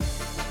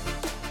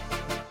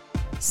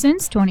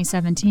Since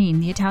 2017,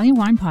 the Italian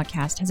Wine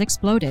Podcast has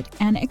exploded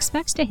and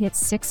expects to hit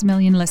 6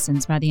 million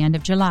listens by the end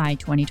of July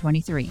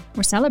 2023.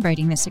 We're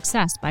celebrating this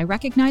success by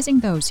recognizing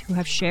those who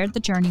have shared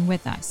the journey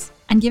with us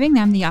and giving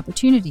them the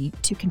opportunity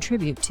to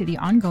contribute to the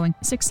ongoing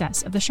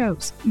success of the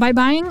shows. By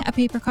buying a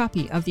paper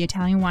copy of the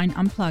Italian Wine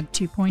Unplugged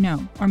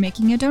 2.0 or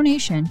making a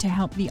donation to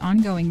help the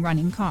ongoing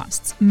running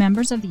costs,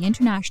 members of the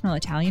international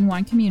Italian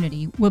wine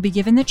community will be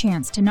given the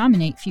chance to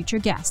nominate future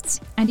guests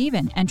and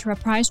even enter a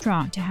prize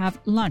draw to have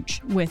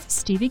lunch with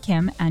Stevie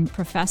Kim and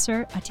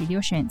Professor Attilio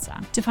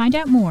Scienza. To find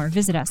out more,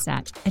 visit us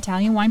at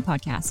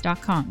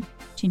italianwinepodcast.com.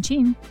 Chin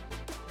chin!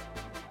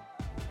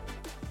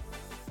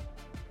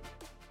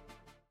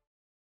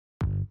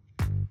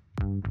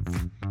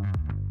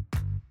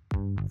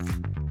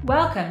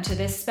 Welcome to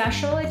this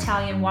special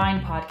Italian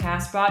Wine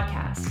Podcast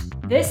broadcast.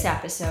 This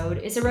episode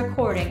is a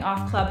recording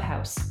off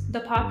Clubhouse,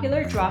 the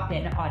popular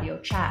drop-in audio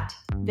chat.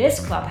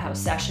 This Clubhouse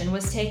session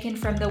was taken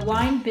from the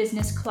Wine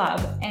Business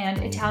Club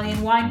and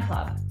Italian Wine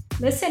Club.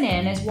 Listen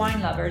in as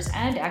wine lovers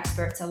and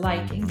experts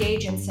alike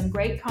engage in some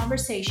great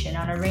conversation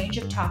on a range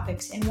of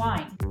topics in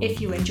wine. If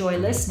you enjoy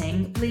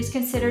listening, please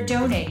consider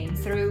donating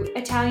through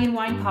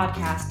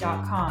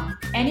ItalianWinepodcast.com.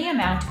 Any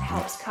amount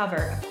helps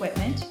cover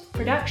equipment,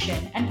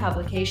 production, and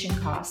publication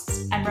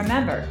costs. And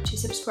remember to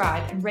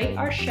subscribe and rate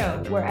our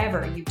show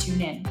wherever you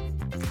tune in.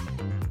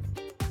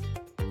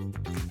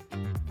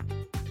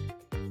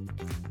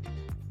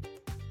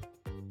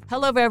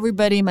 Hello,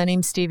 everybody. My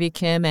name's Stevie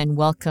Kim, and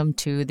welcome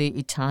to the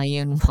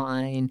Italian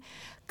Wine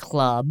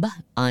Club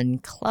on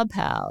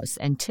Clubhouse.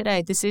 And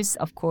today, this is,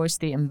 of course,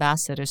 the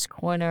Ambassador's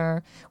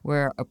Corner.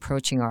 We're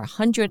approaching our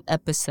 100th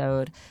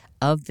episode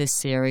of this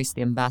series,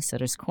 the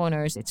Ambassador's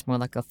Corners. It's more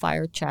like a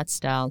fire chat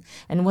style.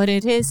 And what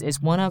it is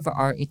one of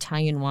our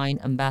Italian wine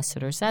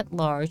ambassadors at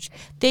large,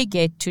 they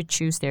get to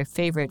choose their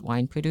favorite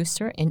wine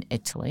producer in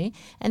Italy,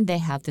 and they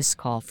have this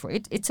call for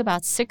it. It's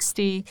about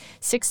 60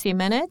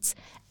 minutes,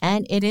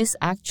 and it is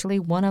actually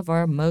one of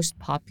our most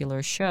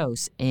popular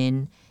shows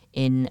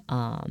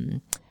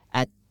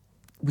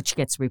which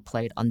gets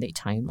replayed on the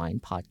Italian Wine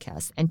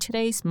Podcast. And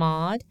today's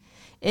mod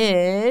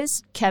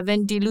is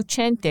Kevin Di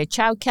Lucente.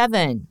 Ciao,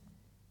 Kevin.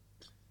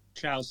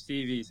 Ciao,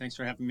 Stevie. Thanks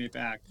for having me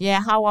back. Yeah,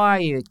 how are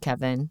you,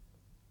 Kevin?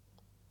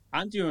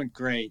 I'm doing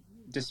great,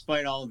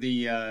 despite all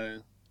the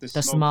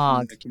smoke smog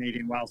from the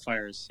Canadian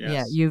wildfires.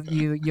 Yes. Yeah,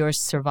 you're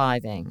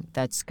surviving.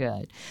 That's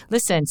good.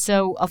 Listen,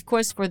 so of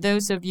course, for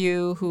those of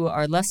you who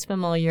are less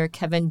familiar,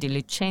 Kevin Di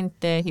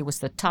Lucente, he was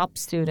the top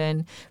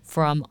student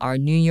from our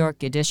New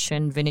York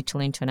edition,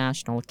 Vinitaly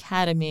International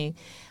Academy,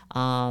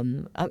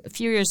 a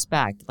few years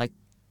back, like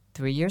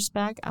 3 years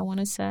back, I want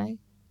to say.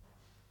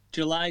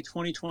 July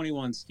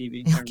 2021,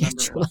 Stevie. Okay, I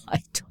remember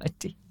July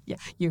 20. Yeah,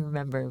 you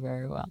remember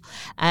very well.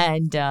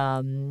 And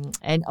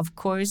of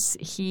course,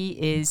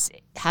 he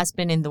has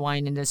been in the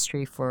wine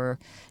industry for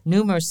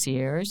numerous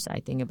years, I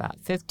think about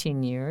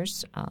 15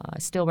 years.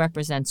 Still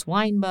represents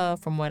Wineba,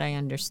 from what I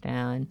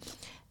understand.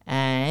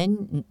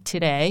 And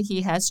today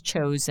he has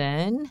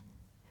chosen,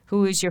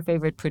 who is your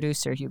favorite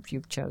producer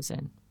you've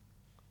chosen?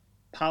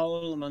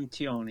 Paolo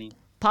Montioni.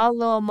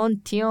 Paolo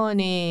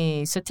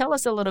Montioni. So tell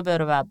us a little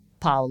bit about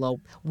Paolo.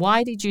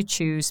 Why did you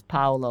choose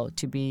Paolo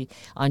to be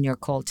on your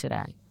call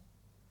today?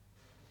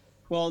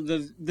 Well,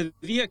 the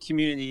VIA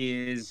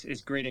community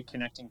is great at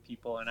connecting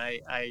people, and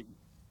I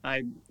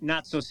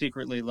not so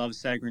secretly love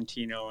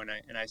Sagrantino, and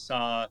I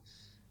saw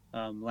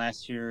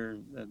last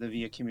year the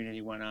VIA community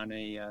went on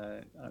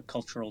a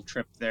cultural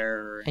trip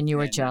there, and you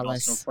were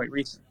jealous. Also quite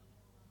recent.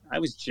 I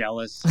was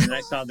jealous, and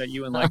I saw that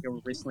you and Leica were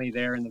recently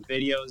there in the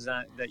videos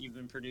that you've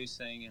been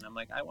producing, and I'm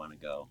like, I want to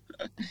go.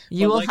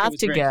 You will Leica have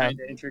was to very go. kind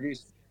to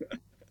introduce.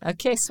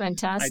 Okay, it's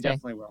fantastic. I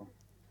definitely will.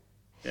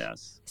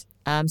 Yes.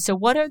 So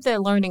what are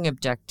the learning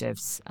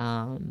objectives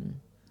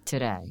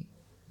today?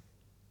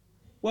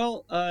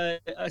 Well,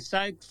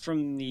 aside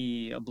from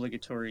the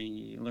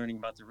obligatory learning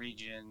about the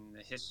region,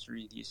 the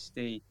history, the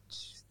estate,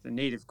 the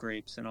native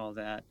grapes, and all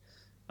that,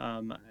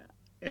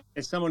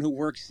 as someone who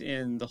works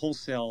in the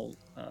wholesale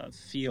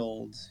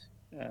field,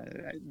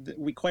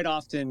 we quite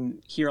often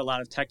hear a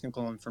lot of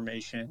technical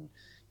information,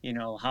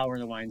 how are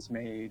the wines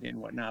made and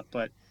whatnot.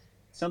 But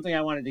something I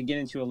wanted to get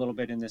into a little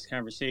bit in this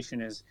conversation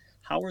is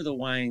how are the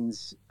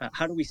wines,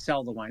 how do we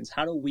sell the wines?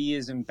 How do we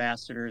as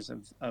ambassadors of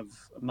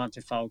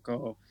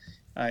Montefalco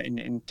and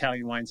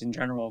Italian wines in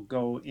general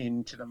go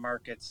into the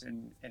markets,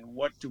 and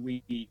what do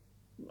we,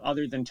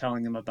 other than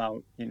telling them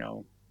about,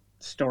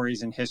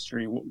 stories and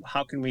history,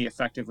 how can we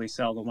effectively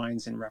sell the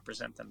wines and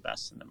represent them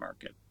best in the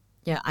market?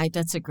 Yeah,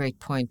 that's a great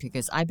point,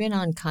 because I've been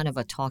on kind of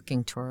a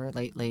talking tour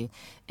lately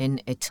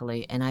in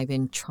Italy, and I've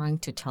been trying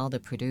to tell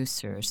the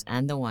producers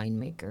and the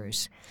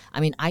winemakers. I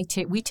mean,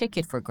 we take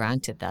it for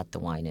granted that the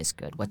wine is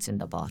good, what's in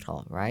the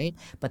bottle, right?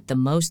 But the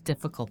most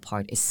difficult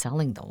part is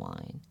selling the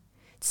wine.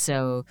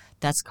 So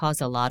that's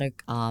caused a lot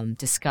of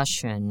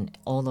discussion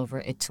all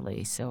over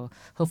Italy. So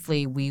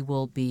hopefully we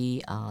will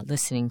be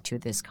listening to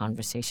this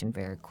conversation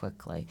very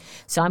quickly.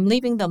 So I'm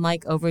leaving the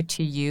mic over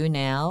to you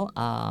now,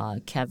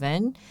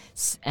 Kevin,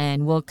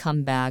 and we'll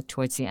come back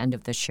towards the end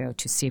of the show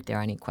to see if there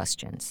are any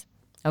questions.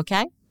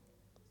 Okay?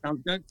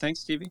 Sounds good.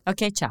 Thanks, Stevie.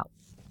 Okay, ciao.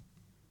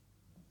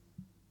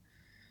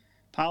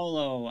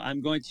 Paolo,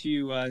 I'm going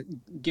to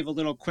give a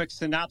little quick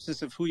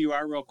synopsis of who you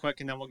are, real quick,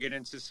 and then we'll get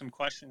into some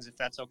questions if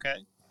that's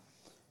okay.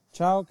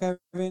 Ciao,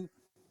 Kevin.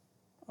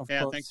 Of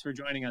Yeah, thanks course. for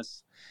joining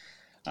us.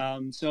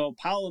 So,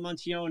 Paolo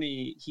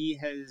Montioni, he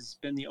has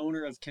been the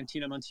owner of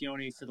Cantina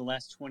Montioni for the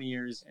last 20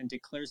 years and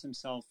declares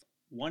himself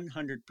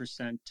 100%,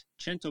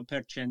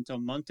 100%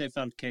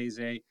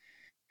 Montefalchese,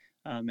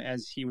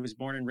 as he was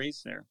born and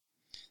raised there.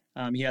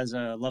 He has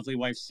a lovely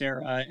wife,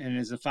 Sarah, and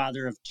is the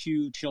father of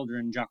two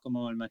children,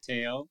 Giacomo and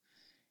Matteo,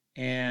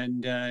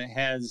 and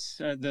has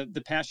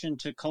the passion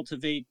to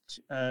cultivate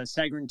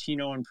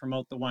Sagrantino and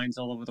promote the wines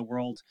all over the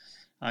world.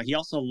 He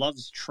also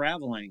loves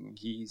traveling.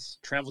 He's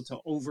traveled to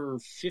over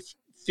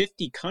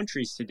 50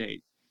 countries to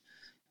date.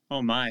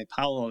 Oh my,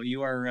 Paolo,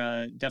 you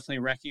are definitely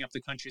racking up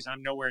the countries.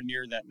 I'm nowhere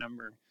near that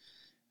number.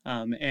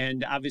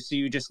 And obviously,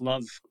 you just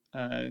love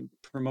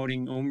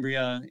promoting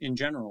Umbria in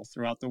general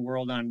throughout the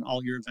world on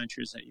all your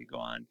adventures that you go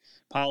on.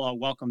 Paolo,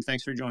 welcome.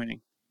 Thanks for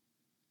joining.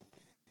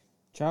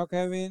 Ciao,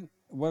 Kevin.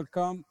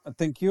 Welcome.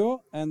 Thank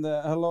you. And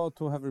hello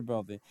to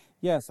everybody.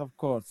 Yes, of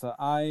course.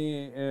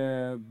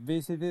 I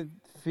visited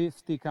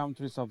 50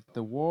 countries of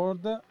the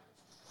world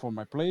for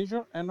my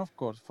pleasure and, of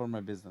course, for my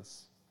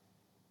business.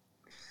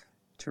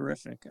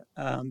 Terrific.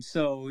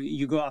 So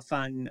you go off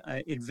on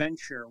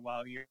adventure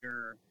while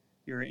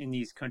you're in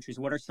these countries.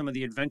 What are some of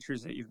the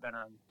adventures that you've been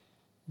on?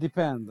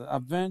 Depend.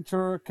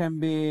 Adventure can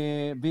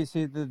be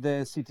visit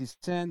the city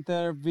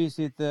center,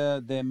 visit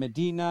the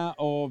Medina,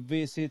 or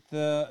visit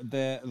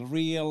the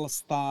real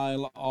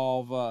style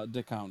of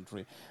the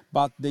country.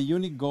 But the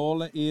unique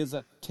goal is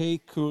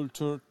take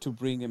culture to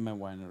bring in my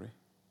winery.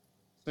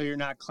 So you're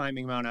not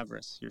climbing Mount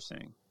Everest, you're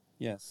saying?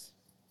 Yes.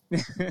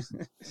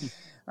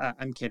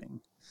 I'm kidding.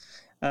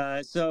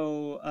 Let's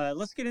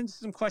get into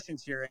some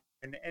questions here,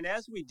 and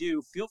as we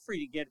do, feel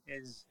free to get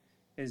as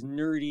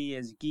nerdy,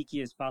 as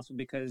geeky as possible,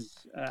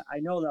 because I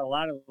know that a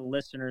lot of the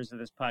listeners of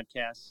this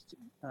podcast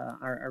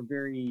are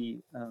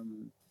very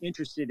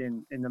interested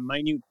in the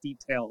minute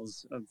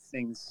details of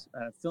things,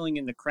 filling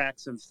in the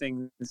cracks of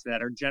things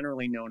that are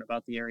generally known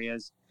about the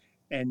areas.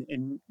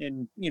 And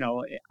you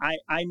know,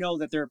 I know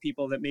that there are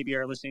people that maybe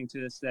are listening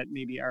to this that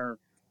maybe are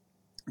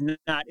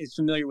not as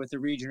familiar with the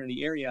region or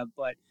the area,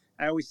 but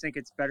I always think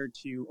it's better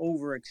to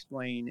over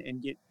explain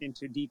and get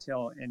into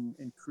detail and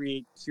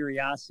create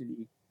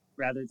curiosity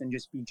rather than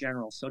just be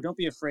general. So don't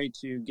be afraid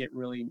to get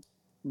really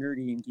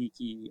nerdy and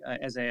geeky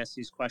as I ask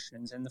these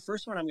questions. And the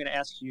first one I'm going to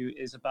ask you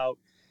is about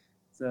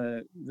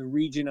the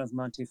region of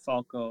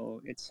Montefalco,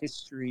 its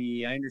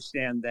history. I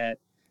understand that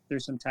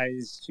there's some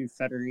ties to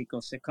Federico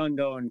II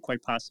and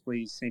quite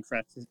possibly St.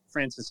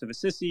 Francis of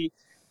Assisi.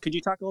 Could you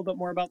talk a little bit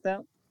more about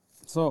that?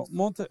 So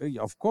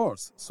of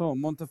course. So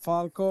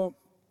Montefalco,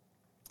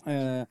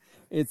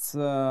 it's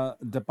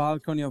the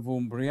balcony of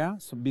Umbria,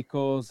 so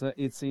because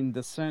it's in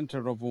the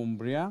center of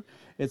Umbria.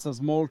 It's a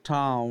small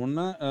town,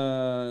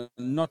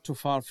 not too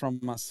far from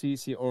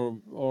Assisi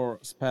or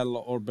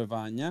Spello or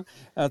Bevagna.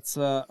 It's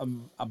a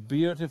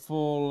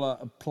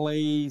beautiful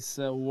place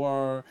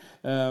where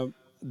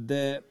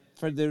the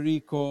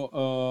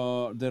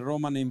Federico, the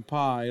Roman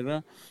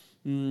Empire.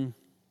 mm,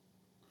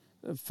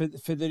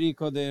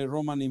 Federico, the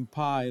Roman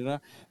Empire,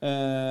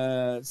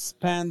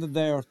 spent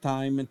their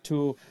time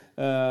to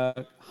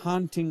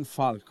hunting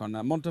falcon.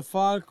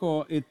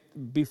 Montefalco,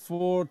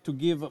 before to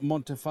give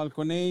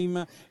Montefalco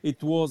name,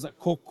 it was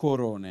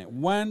Coccorone.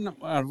 When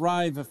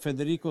arrived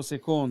Federico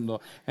II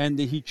and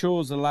he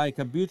chose like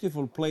a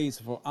beautiful place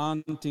for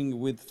hunting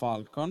with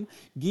falcon,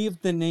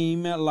 give the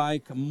name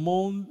like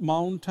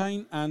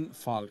mountain and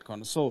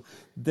falcon. So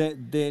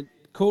the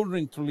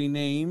currently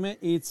name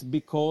it's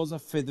because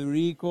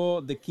Federico,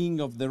 the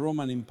king of the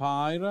Roman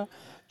Empire,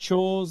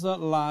 chose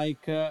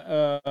like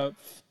a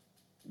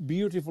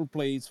beautiful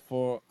place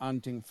for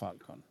hunting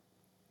falcon.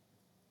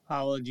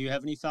 Paolo, do you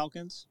have any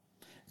falcons?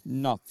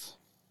 Not,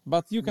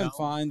 but you can No.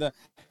 find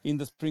in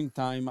the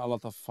springtime a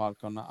lot of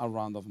falcon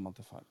around of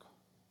Montefalco.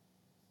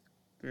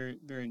 Very,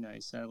 very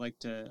nice. I like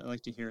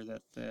to hear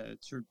that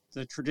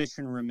the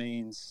tradition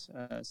remains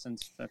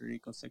since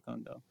Federico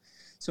II.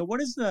 So, what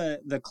is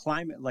the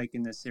climate like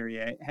in this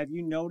area? Have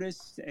you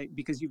noticed,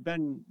 because you've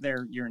been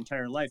there your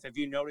entire life, have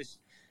you noticed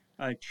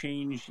a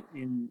change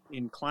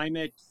in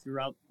climate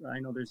throughout? I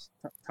know there's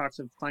talks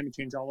of climate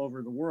change all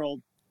over the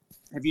world.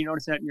 Have you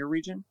noticed that in your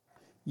region?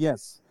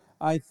 Yes,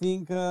 I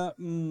think we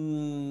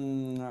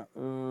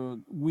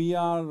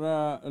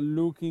are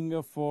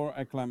looking for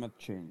a climate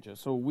change.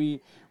 So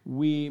we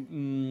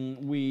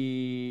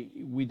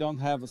don't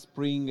have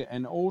spring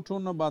and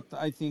autumn, but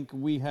I think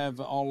we have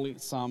only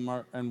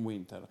summer and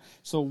winter.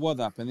 So what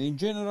happened? In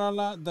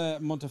general, the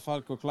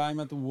Montefalco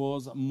climate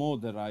was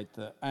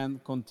moderate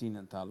and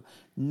continental,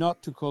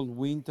 not too cold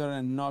winter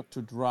and not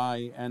too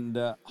dry and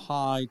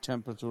high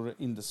temperature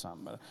in the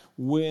summer,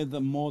 with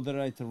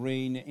moderate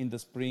rain in the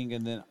spring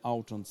and then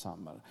autumn summer.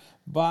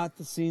 But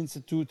since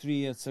 2 3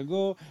 years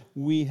ago,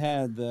 we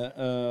had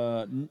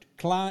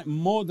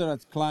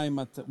moderate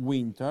climate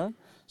winter.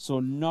 so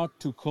not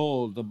too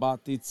cold, but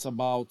it's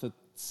about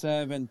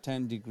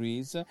 7-10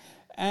 degrees,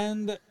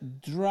 and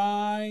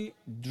dry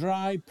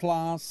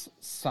plus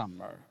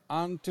summer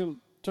until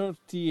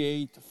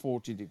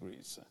 38-40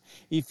 degrees.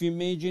 If you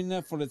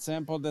imagine, for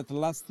example, that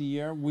last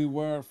year we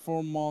were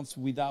 4 months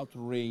without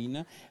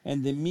rain,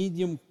 and the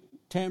medium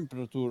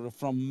temperature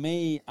from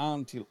May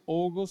until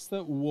August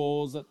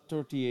was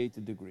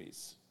 38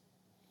 degrees.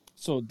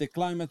 So the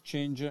climate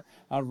change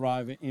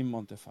arrived in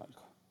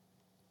Montefalco.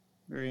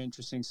 Very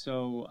interesting.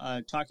 So,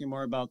 talking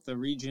more about the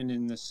region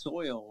and the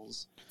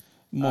soils,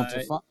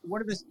 Montefa-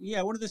 what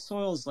are the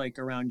soils like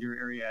around your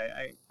area?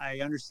 I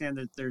understand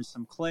that there's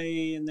some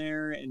clay in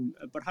there, and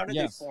but how did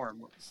they yes.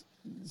 form?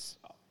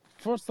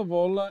 First of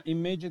all,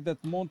 imagine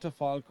that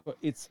Montefalco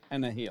it's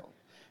on a hill.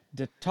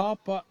 The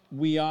top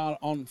we are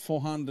on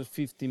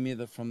 450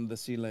 meters from the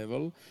sea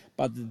level,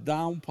 but the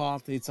down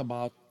part it's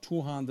about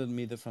 200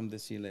 meters from the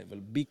sea level,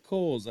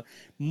 because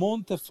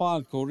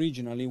Montefalco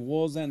originally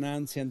was an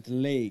ancient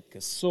lake.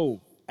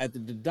 So at the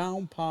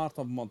down part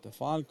of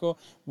Montefalco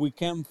we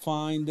can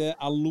find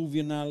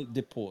alluvial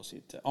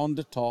deposit. On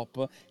the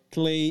top,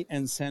 clay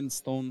and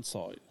sandstone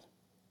soil.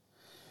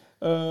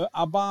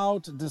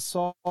 About the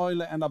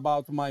soil and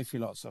about my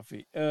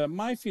philosophy.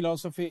 My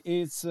philosophy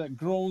is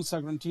grown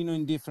Sagrantino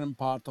in different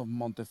part of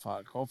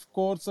Montefalco. Of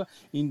course,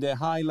 in the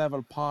high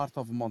level part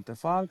of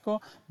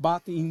Montefalco,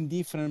 but in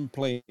different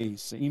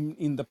place.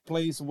 In the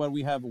place where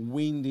we have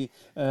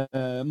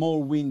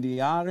more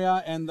windy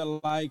area, and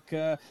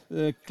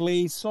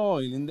clay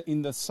soil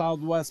in the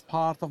southwest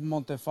part of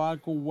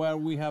Montefalco, where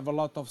we have a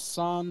lot of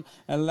sun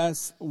and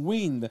less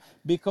wind,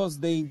 because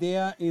the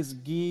idea is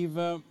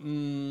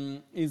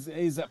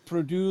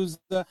produce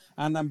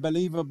an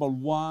unbelievable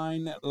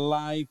wine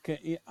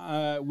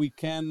we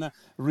can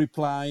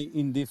reply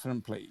in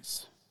different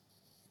place.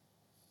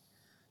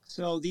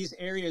 So these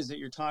areas that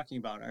you're talking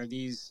about, are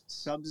these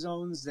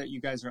subzones that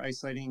you guys are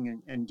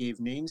isolating and gave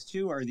names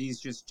to? Or are these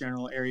just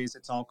general areas?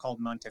 It's all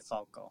called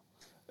Montefalco.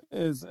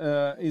 Is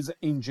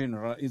in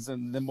general is the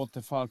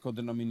Montefalco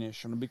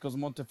denomination, because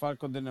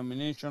Montefalco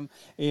denomination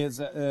is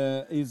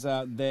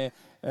the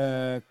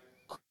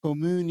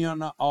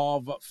communion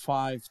of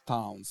 5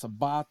 towns.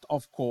 But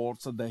of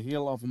course, the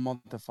hill of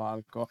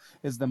Montefalco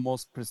is the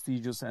most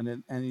prestigious,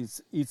 and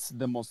it's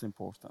the most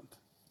important.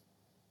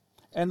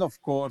 And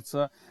of course,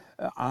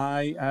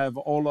 I have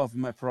all of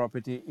my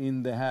property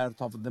in the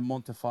heart of the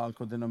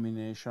Montefalco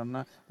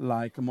denomination,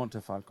 like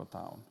Montefalco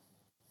town.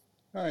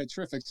 All right,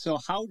 terrific. So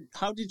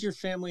how did your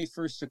family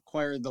first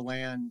acquire the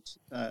land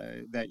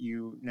that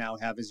you now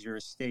have as your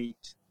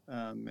estate?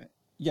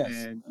 Yes.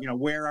 And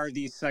where are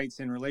these sites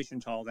in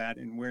relation to all that,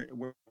 and where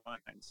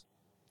lines?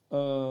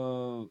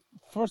 Uh,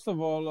 First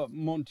of all,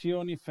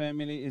 Montioni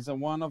family is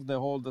one of the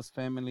oldest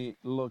family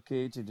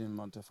located in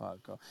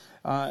Montefalco.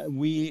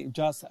 We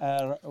just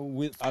are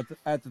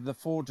at the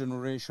fourth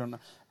generation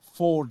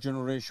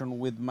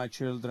with my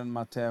children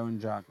Matteo and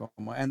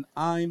Giacomo, and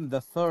I'm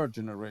the third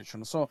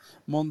generation. So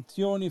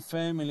Montioni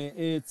family,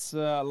 it's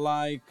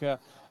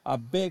a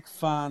big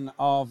fan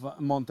of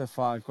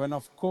Montefalco, and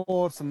of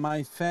course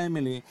my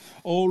family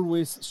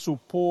always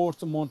support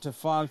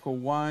Montefalco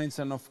wines,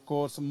 and of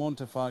course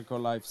Montefalco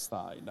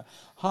lifestyle.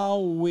 How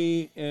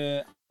we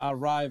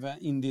arrive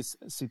in this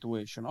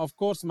situation? Of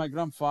course, my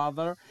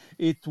grandfather,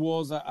 it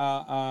was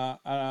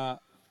a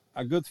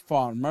good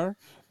farmer,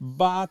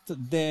 but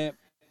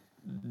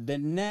the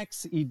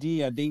next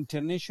idea, the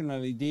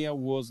international idea,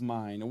 was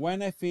mine.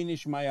 When I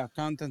finished my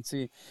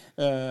accountancy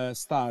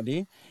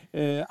study,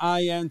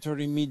 I entered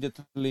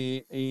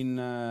immediately in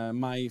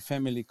my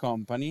family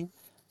company.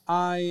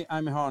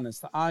 I'm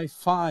honest, I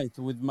fight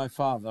with my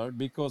father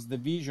because the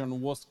vision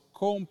was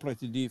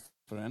completely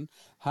different.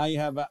 I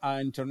have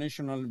an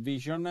international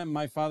vision, and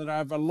my father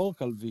have a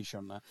local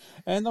vision.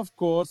 And of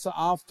course,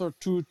 after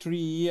 2-3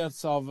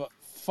 years of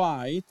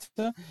fight,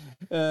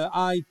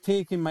 I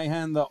take in my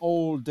hand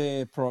all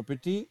the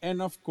property,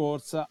 and of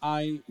course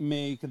I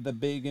make the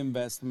big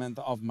investment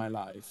of my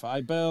life.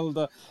 I build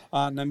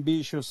an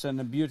ambitious and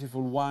a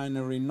beautiful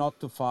winery not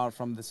too far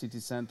from the city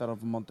center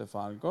of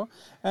Montefalco,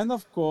 and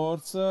of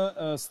course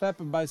step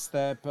by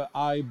step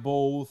I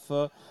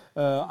bought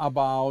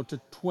about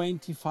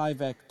 25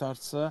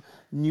 hectares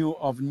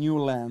new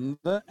land,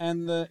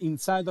 and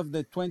inside of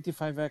the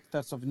 25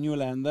 hectares of new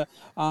land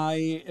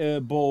I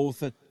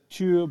bought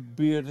two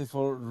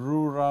beautiful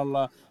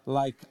rural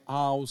like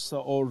house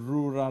or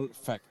rural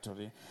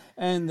factory,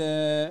 and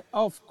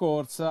of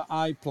course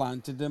I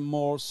planted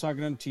more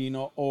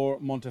Sagrantino or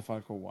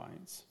Montefalco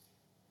wines.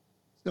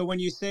 So when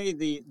you say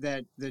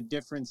that the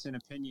difference in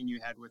opinion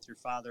you had with your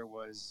father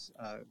was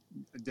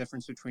a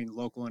difference between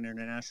local and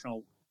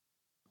international,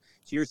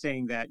 so you're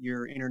saying that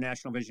your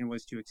international vision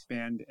was to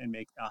expand and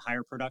make a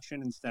higher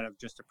production instead of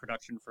just a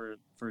production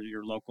for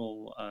your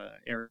local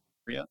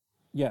area?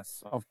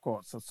 Yes, of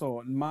course.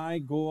 So my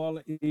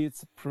goal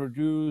is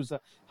produce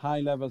high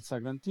level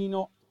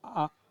Sagrantino,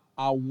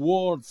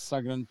 award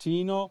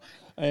Sagrantino,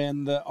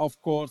 and of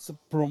course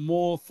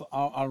promote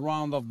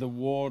around of the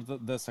world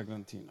the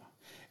Sagrantino.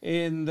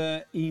 and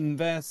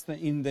invest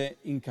in the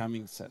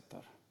incoming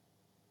sector.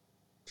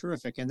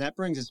 Terrific. And that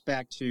brings us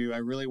back to, I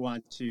really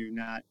want to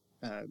not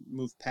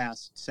move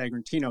past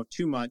Sagrantino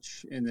too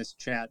much in this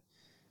chat.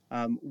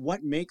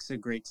 What makes a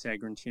great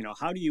Sagrantino?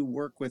 How do you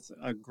work with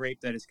a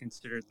grape that is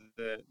considered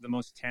the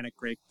most tannic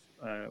grape,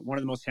 one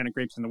of the most tannic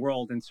grapes in the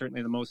world, and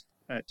certainly the most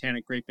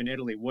tannic grape in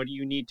Italy? What do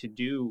you need to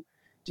do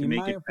to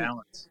make it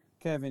balance?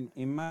 Kevin,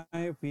 in my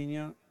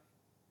opinion,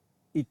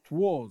 it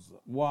was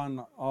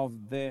one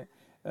of the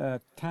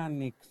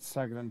tannic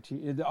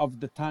of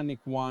the tannic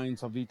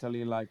wines of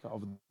Italy, like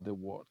of the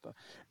world.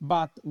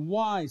 But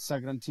why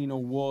Sagrantino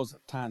was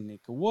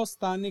tannic? Was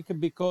tannic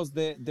because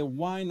the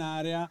wine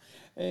area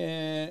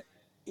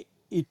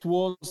it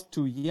was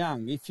too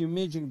young. If you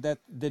imagine that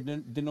the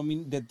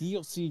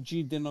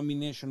DOCG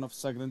denomination of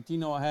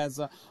Sagrantino has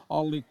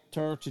only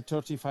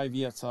 35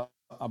 years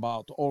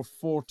about, or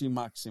 40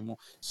 maximum.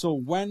 So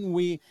when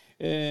the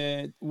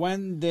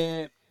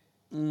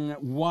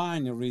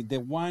winery,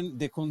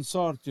 the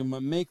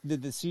consortium make the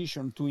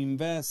decision to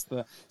invest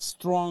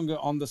strong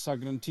on the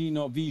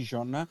Sagrantino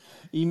vision,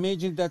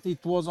 imagine that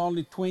it was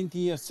only 20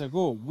 years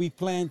ago. We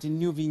plant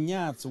new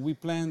vineyards, we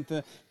plant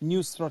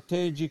new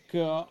strategic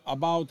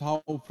about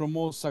how to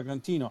promote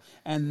Sagrantino,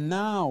 and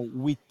now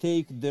we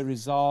take the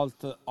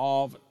result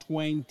of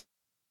 20.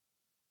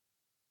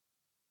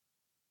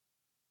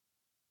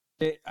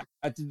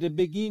 At the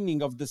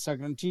beginning of the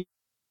Sagrantino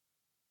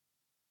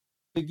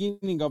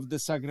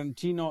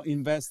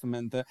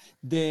investment,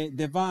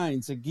 the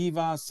vines give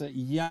us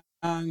young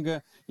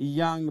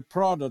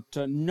product,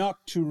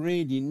 not too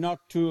ready,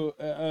 not too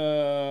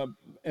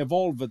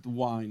evolved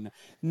wine.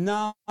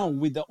 Now,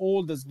 with the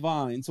oldest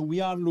vines, we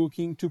are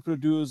looking to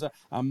produce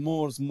a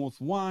more smooth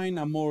wine,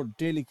 a more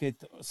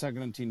delicate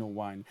Sagrantino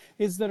wine.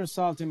 It's the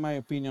result, in my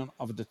opinion,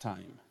 of the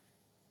time.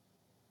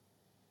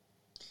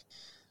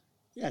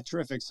 Yeah,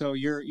 terrific. So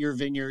your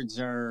vineyards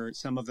are,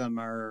 some of them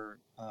are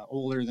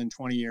older than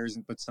 20 years,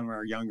 but some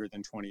are younger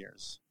than 20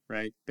 years,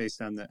 right? Based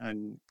on the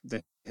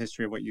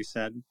history of what you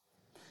said.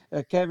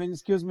 Kevin,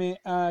 excuse me,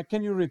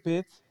 can you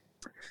repeat?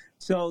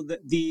 So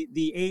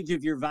the age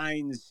of your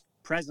vines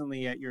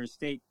presently at your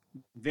estate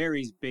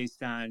varies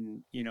based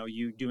on,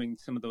 you doing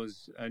some of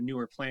those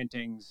newer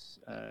plantings,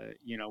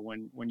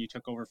 when you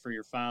took over for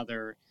your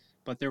father,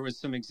 but there was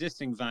some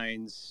existing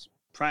vines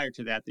prior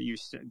to that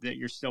that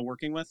you're still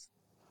working with.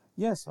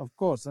 Yes, of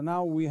course. And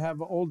now we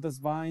have oldest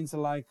vines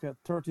like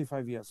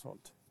 35 years old.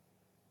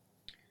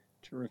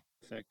 Terrific.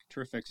 Yes,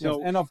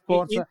 So, and of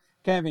course,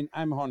 Kevin,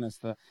 I'm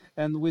honest.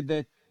 And with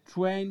the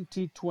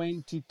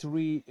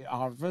 2023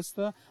 harvest,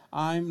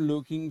 I'm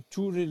looking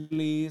to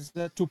release,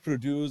 to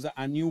produce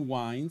a new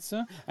wines,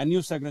 a new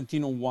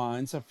Sagrantino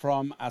wines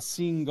from a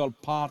single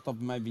part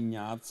of my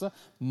vineyards,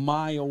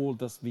 my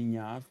oldest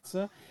vineyards,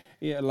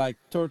 like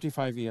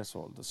 35 years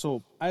old.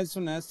 So as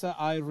soon as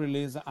I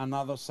release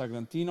another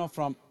Sagrantino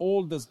from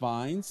oldest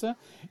vines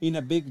in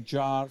a big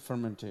jar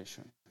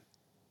fermentation.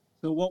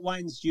 So what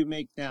wines do you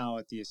make now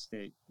at the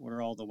estate? What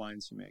are all the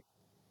wines you make?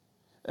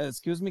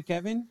 Excuse me,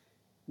 Kevin?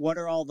 What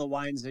are all the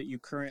wines that you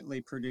currently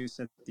produce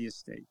at the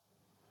estate?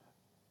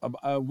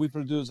 We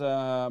produce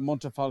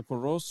Montefalco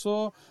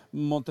Rosso,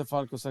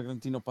 Montefalco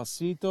Sagrantino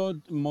Passito,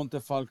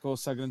 Montefalco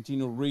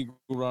Sagrantino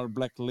regular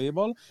black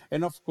label,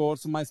 and of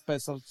course my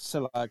special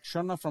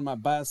selection from my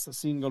best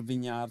single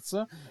vineyards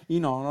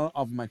in honor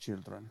of my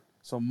children.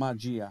 So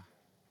Magia.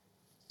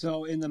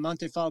 So in the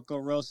Montefalco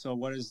Rosso,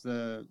 what is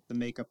the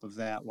makeup of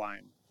that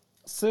wine?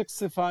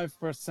 65%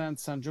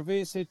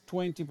 Sangiovese,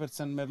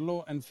 20%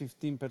 Merlot, and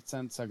 15%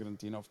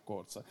 Sagrantino, of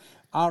course.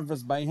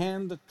 Harvest by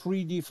hand,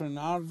 3 different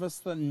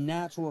harvests,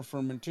 natural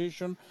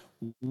fermentation,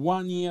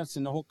 1 year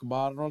in oak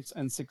barrels,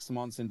 and 6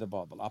 months in the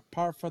bottle. A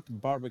perfect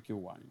barbecue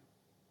wine.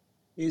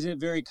 Is it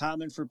very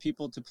common for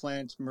people to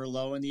plant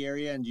Merlot in the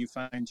area, and do you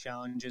find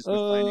challenges with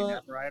finding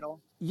that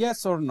varietal?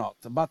 Yes or not,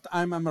 but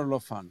I'm a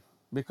Merlot fan.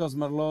 Because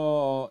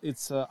Merlot,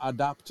 it's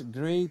adapt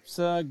grapes,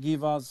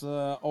 give us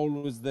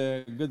always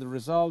the good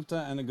result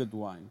and a good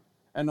wine.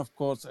 And of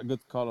course, a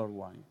good color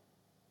wine.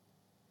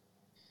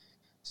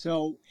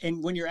 So,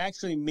 and when you're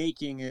actually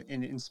making it,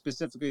 and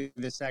specifically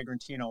the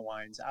Sagrantino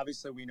wines,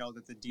 obviously we know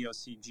that the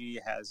DOCG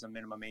has a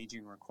minimum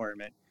aging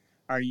requirement.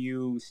 Are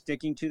you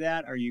sticking to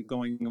that? Are you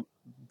going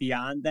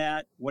beyond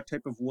that? What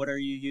type of wood are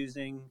you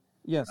using?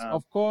 Yes,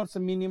 of course,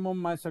 minimum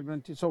my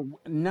Sagrantino. So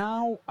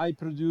now I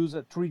produce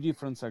 3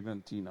 different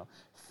Sagrantino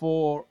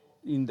for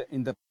in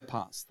the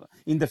past,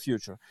 in the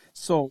future.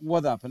 So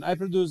what happened? I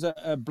produce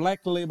a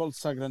black label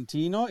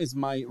Sagrantino, is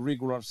my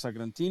regular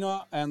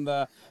Sagrantino, and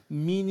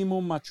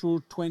minimum mature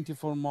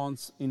 24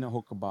 months in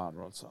oak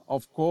barrels.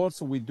 Of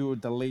course, we do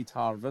the late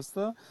harvest,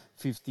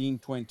 15,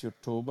 20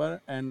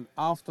 October, and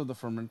after the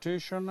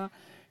fermentation,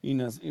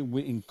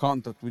 in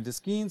contact with the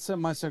skins,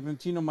 my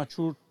Sagrantino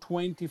matured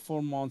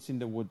 24 months in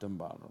the wooden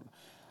barrel.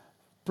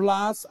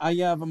 Plus, I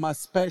have my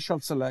special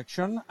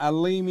selection, a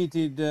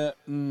limited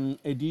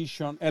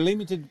edition, a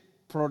limited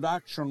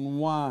production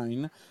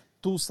wine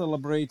to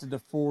celebrate the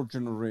 4th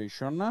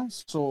generation.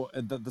 So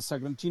the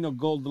Sagrantino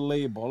Gold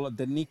label,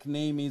 the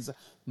nickname is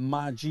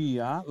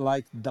Magia,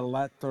 like the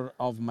letter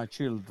of my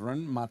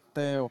children,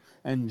 Matteo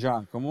and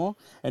Giacomo,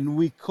 and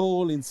we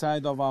call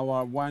inside of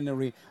our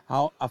winery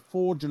a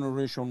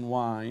four-generation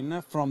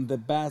wine from the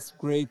best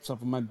grapes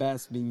of my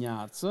best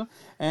vineyards.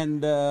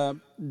 And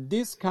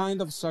this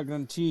kind of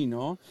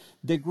Sagrantino,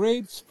 the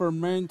grapes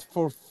ferment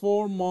for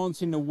 4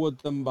 months in a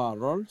wooden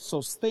barrel,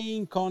 so stay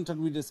in contact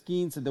with the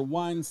skins, the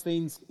wine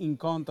stays in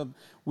contact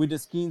with the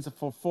skins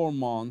for 4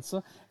 months,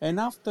 and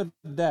after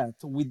that,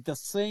 with the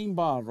same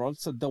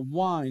barrels, the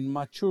wine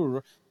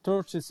mature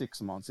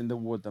 36 months in the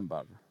wooden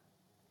barrel.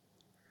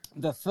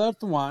 The third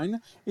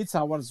wine, it's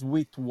our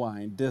sweet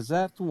wine,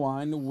 dessert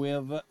wine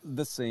with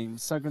the same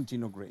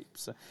Sagrantino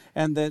grapes.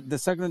 And the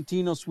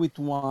Sagrantino sweet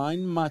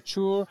wine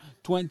mature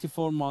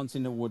 24 months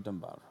in a wooden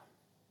barrel.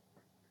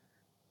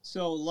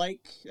 So,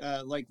 like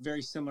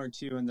very similar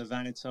to in the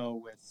Veneto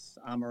with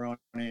Amarone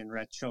and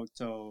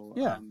Recioto,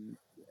 Yeah.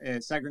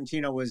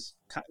 Sagrantino was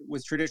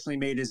traditionally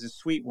made as a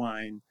sweet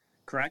wine,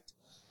 correct?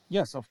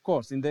 Yes, of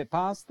course. In the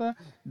past,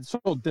 so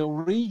the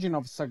origin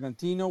of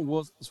Sagrantino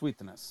was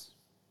sweetness.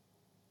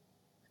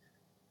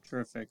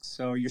 Terrific.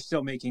 So you're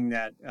still making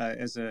that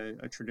as a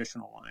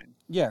traditional wine.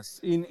 Yes,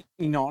 in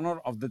honor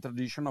of the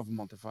tradition of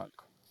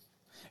Montefalco.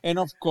 And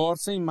of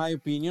course, in my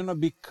opinion,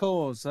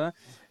 because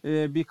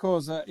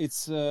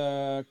it's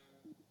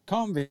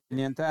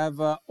convenient to have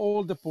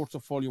all the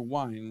portfolio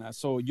wine.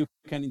 So you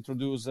can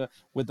introduce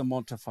with the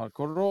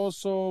Montefalco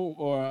Rosso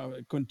or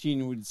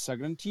continue with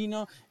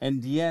Sagrantino,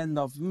 and the end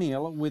of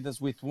meal with a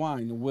sweet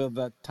wine with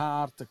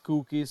tart,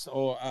 cookies,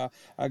 or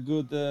a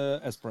good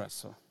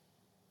espresso.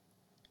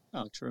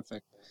 Oh,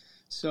 terrific.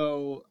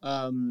 So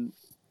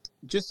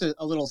just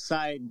a little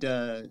side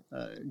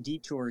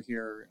detour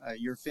here.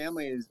 Your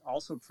family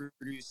also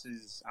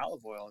produces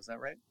olive oil, is that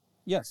right?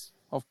 Yes,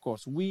 of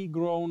course. We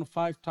grown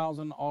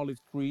 5,000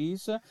 olive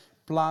trees,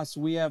 plus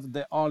we have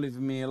the olive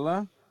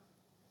mill.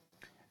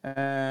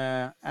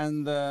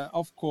 And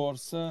of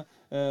course,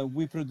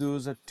 we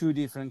produce two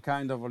different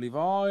kind of olive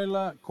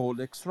oil,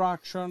 cold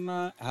extraction,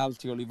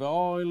 healthy olive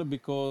oil,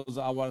 because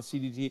our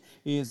acidity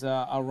is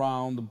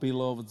around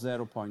below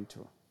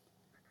 0.2.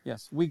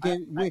 Yes, we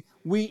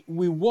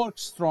work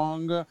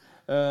strong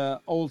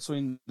also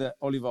in the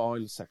olive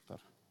oil sector.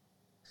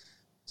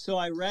 So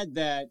I read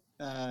that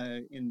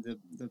in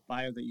the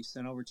bio that you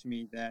sent over to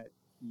me that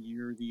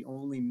you're the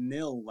only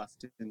mill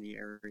left in the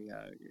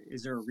area.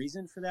 Is there a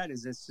reason for that?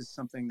 Is this just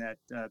something that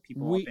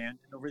people We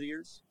abandoned over the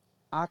years?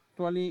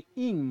 actually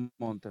in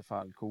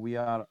Montefalco, we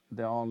are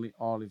the only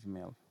olive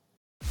mill.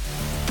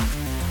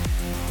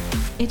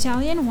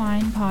 Italian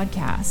Wine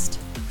Podcast,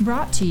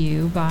 brought to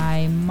you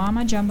by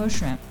Mama Jumbo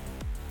Shrimp.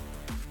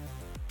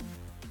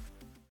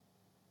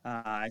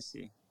 I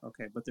see.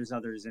 Okay, but there's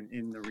others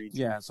in the region.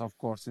 Yes, of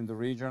course. In the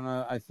region,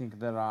 I think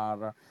there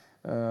are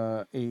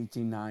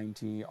 80,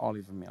 90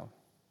 olive mill.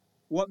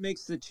 What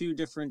makes the two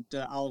different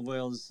olive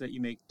oils that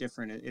you make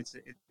different? It's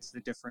the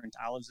different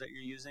olives that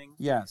you're using?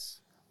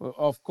 Yes.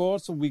 Of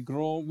course,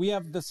 we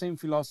have the same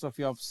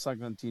philosophy of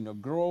Sagrantino,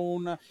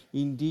 grown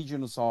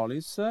indigenous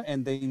olives,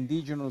 and the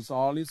indigenous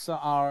olives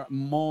are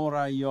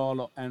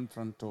Moraiolo and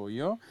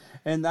Frantoio,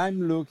 and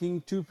I'm looking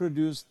to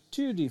produce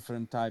two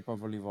different type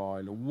of olive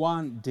oil,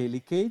 one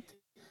delicate,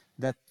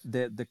 that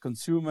the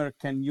consumer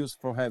can use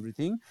for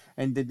everything,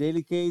 and the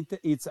delicate,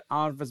 it's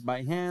harvested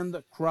by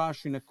hand,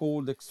 crushed in a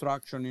cold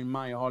extraction in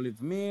my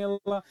olive mill,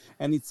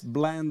 and it's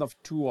blend of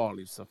two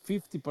olives,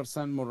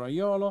 50%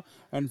 Moraiolo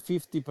and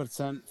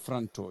 50%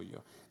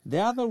 Frantoio.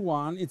 The other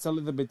one, it's a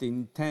little bit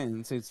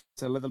intense, it's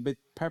a little bit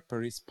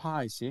peppery,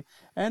 spicy,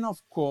 and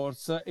of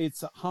course,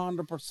 it's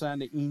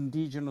 100%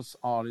 indigenous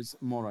olives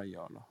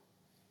Moraiolo.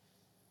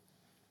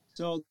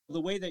 So the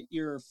way that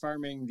you're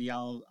farming the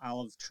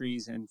olive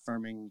trees and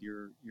farming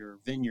your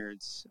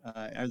vineyards,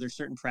 are there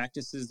certain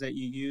practices that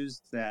you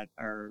use that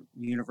are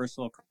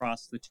universal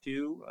across the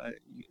two?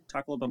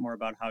 Talk a little bit more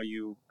about how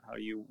you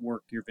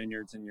work your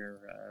vineyards and your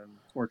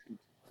orchards.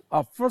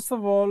 First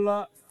of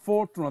all,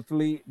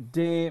 fortunately,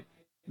 the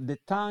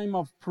time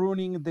of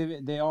pruning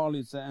the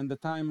olives and the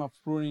time of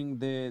pruning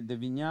the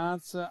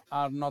vineyards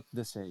are not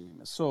the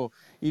same. So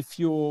if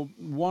you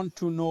want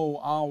to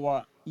know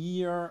our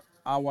year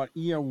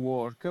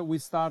work, we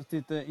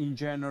started in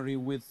January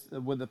with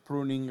the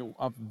pruning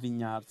of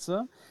vineyards,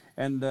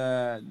 and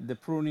the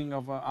pruning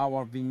of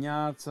our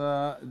vineyards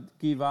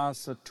give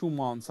us 2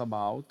 months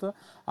about.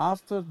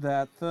 After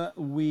that,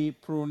 we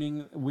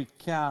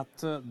cut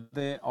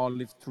the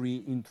olive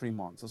tree in 3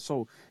 months.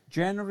 So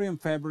January and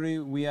February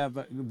we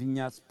have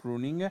vineyards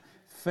pruning.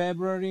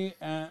 February,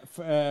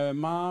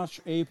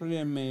 March, April,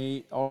 and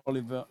May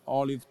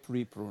olive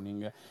tree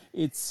pruning.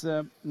 It's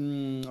to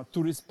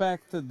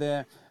respect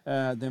the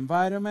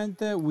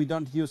environment. We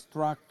don't use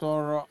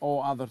tractor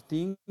or other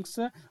things.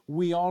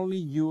 We only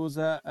use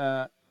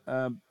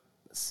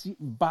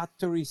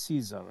battery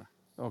scissor.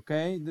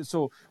 Okay,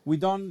 so we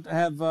don't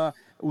have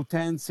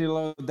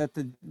utensil that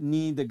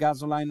need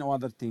gasoline or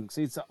other things.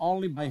 It's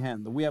only by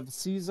hand. We have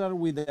scissor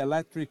with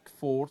electric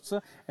force,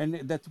 and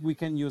that we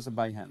can use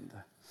by hand.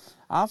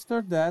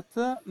 After that,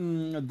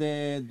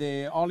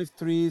 the olive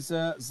trees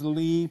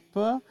sleep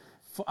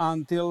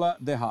until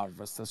the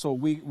harvest. So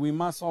we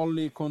must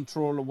only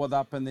control what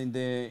happened in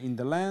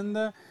the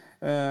land.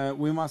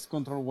 We must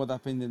control what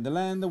happened in the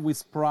land. We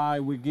spray,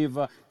 we give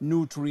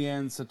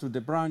nutrients to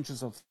the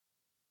branches of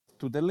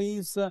to the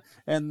leaves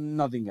and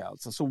nothing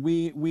else. So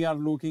we are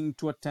looking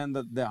to attend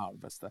the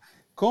harvest.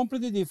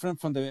 Completely different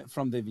from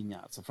the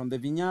vineyards. From the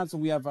vineyards,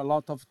 we have a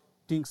lot of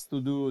things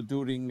to do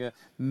during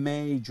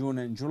May, June,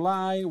 and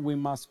July. We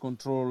must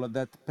control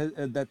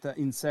that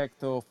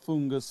insect or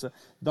fungus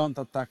don't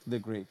attack the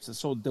grapes.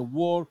 So the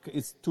work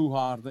is too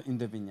hard in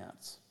the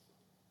vineyards.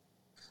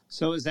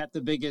 So is that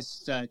the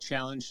biggest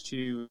challenge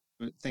to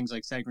things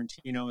like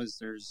Sagrantino? Is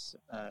there's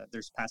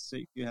pests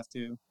that you have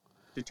to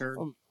deter?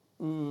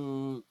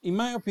 In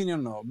my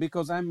opinion, no,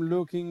 because I'm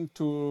looking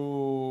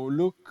to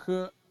look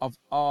of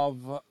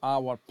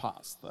our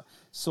past.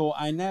 So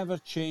I never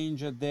change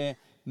the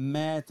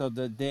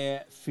method,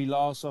 the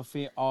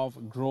philosophy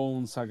of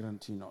grown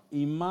Sagrantino.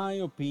 In my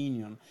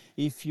opinion,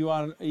 if you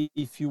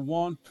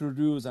want to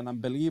produce an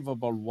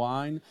unbelievable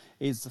wine,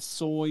 it's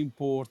so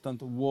important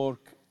to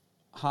work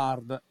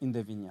hard in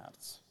the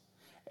vineyards.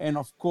 And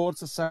of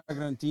course,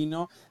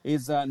 Sagrantino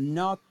is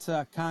not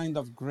a kind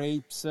of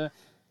grapes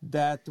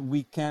that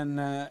we can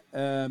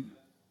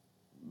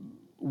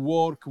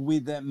work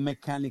with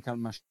mechanical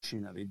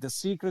machinery. The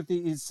secret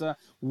is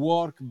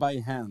work by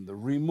hand,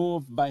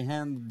 remove by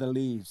hand the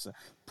leaves,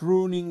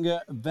 pruning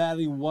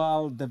very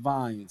well the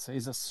vines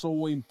is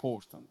so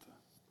important.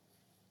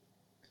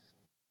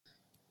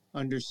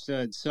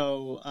 Understood.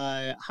 So,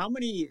 how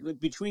many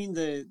between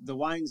the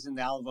wines and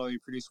the olive oil you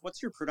produce?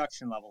 What's your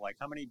production level like?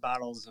 How many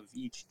bottles of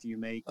each do you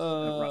make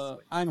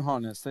roughly? I'm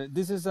honest.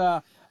 This is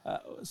a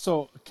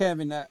so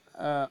Kevin.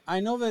 I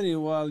know very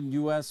well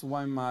U.S.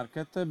 wine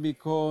market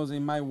because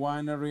in my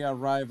winery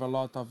arrive a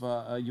lot of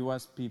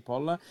U.S.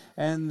 people,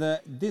 and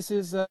this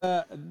is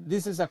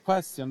a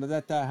question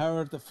that I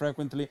heard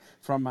frequently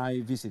from my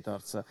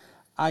visitors.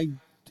 I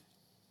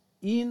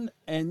in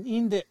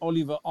the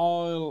olive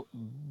oil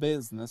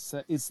business,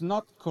 it's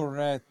not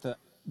correct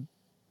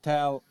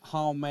tell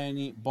how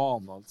many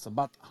bottles,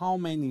 but how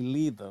many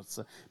liters,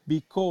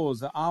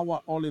 because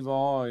our olive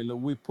oil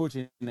we put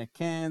in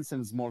cans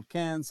and small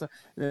cans,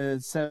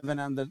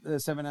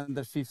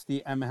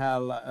 750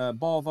 ml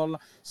bottle.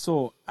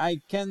 So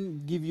I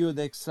can give you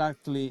the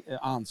exactly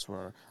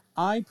answer.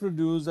 I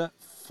produce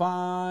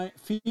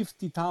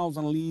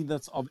 50,000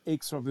 liters of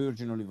extra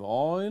virgin olive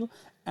oil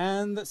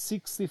and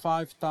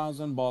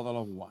 65,000 bottles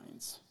of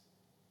wines.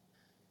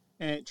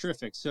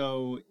 Terrific.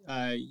 So,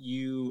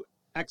 you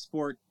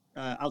export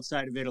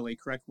outside of Italy,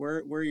 correct?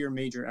 Where are your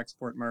major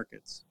export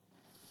markets?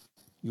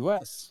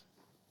 US,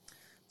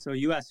 So,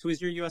 U.S. Who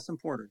is your U.S.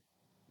 importer?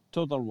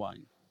 Total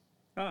Wine.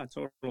 Ah,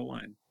 Total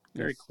Wine.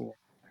 Very Yes. cool.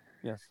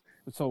 Yes.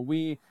 So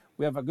we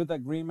have a good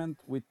agreement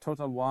with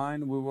Total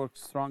Wine. We work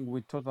strong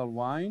with Total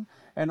Wine,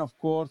 and of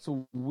course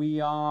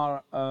we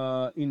are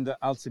in the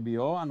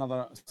LCBO.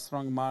 Another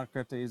strong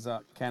market is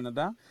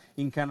Canada.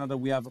 In Canada,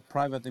 we have a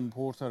private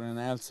importer and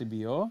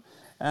LCBO,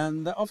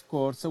 and of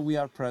course we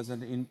are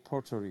present in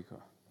Puerto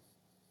Rico.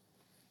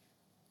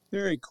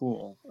 Very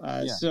cool.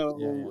 Yeah.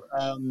 Yeah.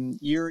 Yeah.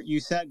 You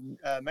said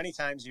many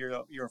times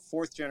you're a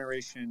fourth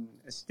generation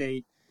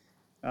estate.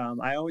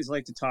 I always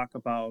like to talk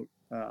about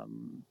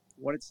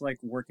what it's like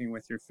working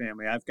with your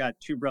family. I've got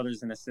two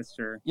brothers and a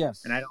sister, and I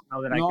Yes. don't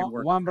know that I could No,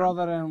 work one with them.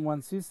 brother and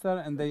one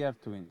sister, and they are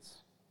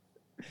twins.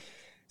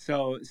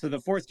 So the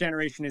fourth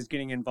generation is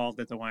getting involved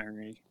at the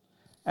winery.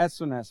 As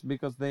soon as,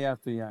 because they are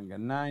too young,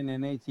 9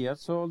 and 8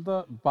 years old,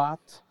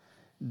 but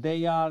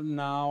they are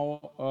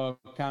now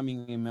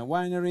coming in my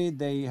winery.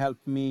 They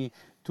help me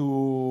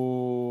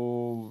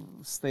to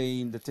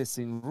stay in the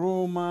tasting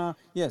room.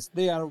 Yes,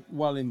 they are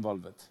well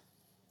involved.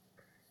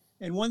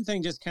 And one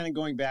thing, just kind of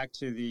going back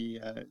to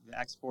the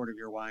export of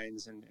your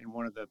wines, and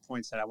one of the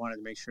points that I wanted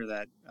to make sure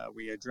that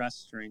we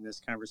addressed during this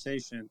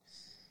conversation.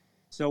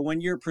 So when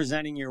you're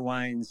presenting your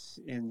wines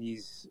in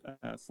these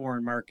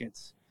foreign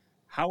markets,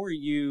 how are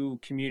you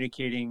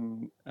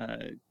communicating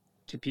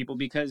to people?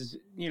 Because,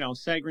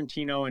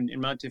 Sagrantino and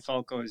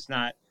Montefalco is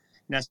not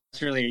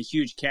necessarily a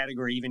huge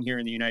category, even here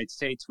in the United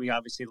States. We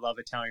obviously love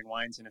Italian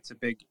wines, and it's a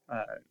big,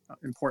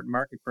 important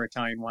market for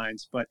Italian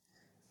wines. But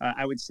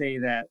I would say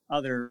that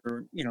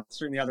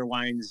certainly other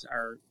wines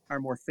are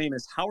more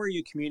famous. How are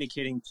you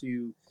communicating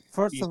to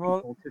First these of all,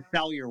 people to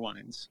sell your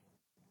wines?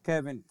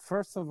 Kevin,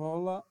 first of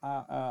all,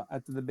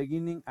 at the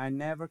beginning, I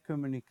never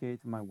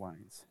communicate my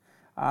wines.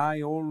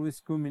 I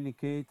always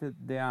communicated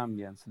the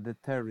ambience, the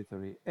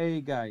territory. Hey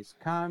guys,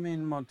 come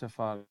in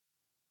Montefalco.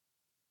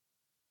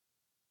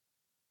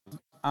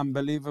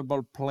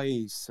 Unbelievable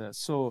place.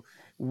 So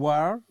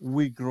where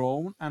we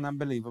grown an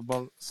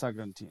unbelievable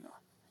Sagrantino.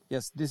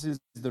 Yes, this is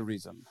the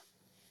reason.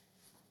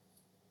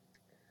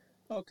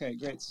 Okay,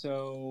 great.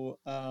 So,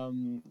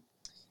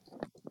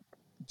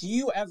 do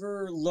you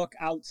ever look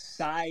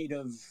outside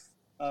of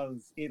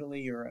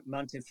Italy or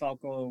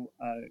Montefalco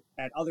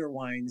at other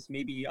wines,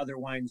 maybe other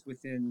wines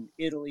within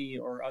Italy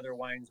or other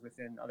wines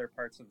within other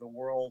parts of the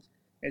world?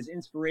 as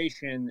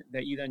inspiration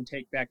that you then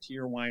take back to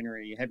your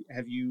winery?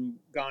 Have you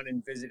gone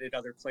and visited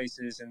other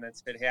places and then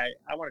said, hey,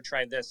 I want to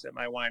try this at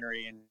my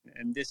winery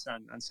and this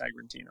on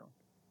Sagrantino?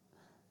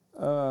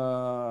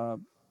 Uh,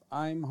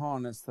 I'm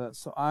honest.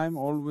 So I'm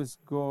always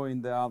go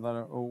in the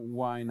other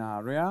wine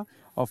area.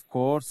 Of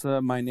course,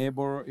 my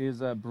neighbor is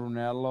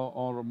Brunello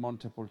or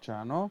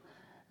Montepulciano.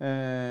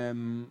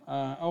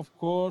 Of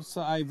course,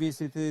 I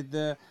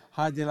visited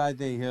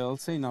Adelaide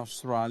Hills in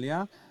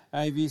Australia.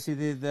 I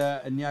visited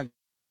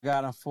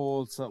Niagara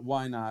Falls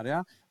wine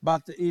area,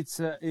 but it's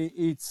a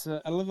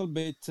little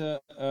bit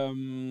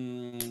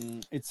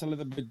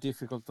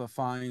difficult to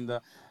find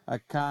a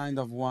kind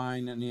of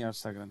wine near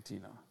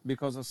Sagrantino,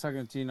 because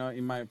Sagrantino,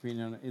 in my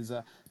opinion, is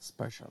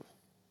special.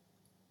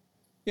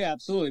 Yeah,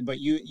 absolutely. But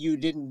you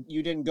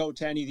didn't go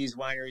to any of these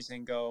wineries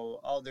and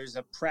go, oh, there's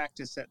a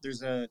practice that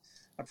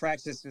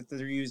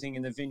they're using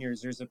in the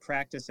vineyards. There's a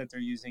practice that they're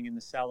using in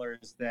the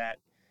cellars that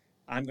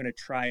I'm going to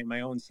try in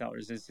my own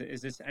cellars.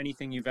 Is this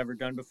anything you've ever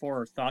done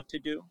before or thought to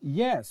do?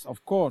 Yes,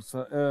 of course.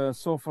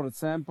 So, for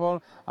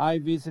example, I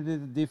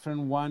visited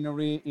different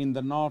winery in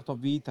the north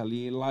of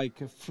Italy,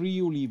 like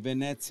Friuli,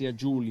 Venezia,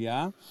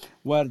 Giulia,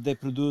 where they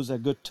produce a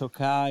good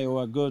Tokai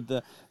or a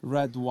good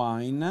red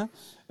wine.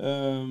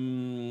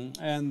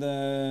 And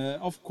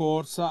of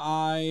course,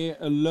 I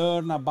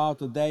learn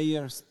about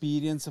their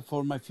experience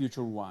for my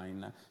future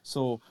wine.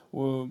 So,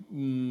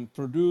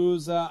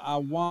 produce a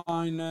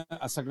wine,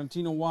 a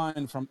Sagrantino wine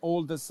from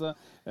oldest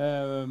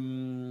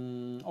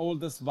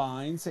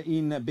vines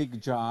in a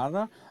big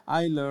jar.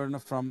 I learn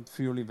from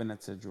Friuli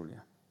Venezia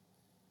Giulia.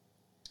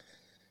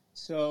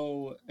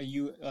 So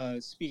you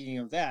speaking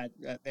of that,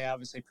 they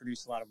obviously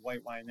produce a lot of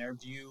white wine there.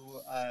 You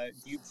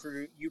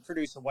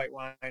produce a white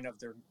wine of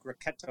the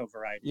Grechetto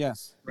variety?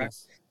 Yes, Correct.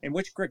 yes. And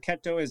which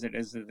Grechetto is it?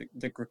 Is it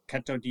the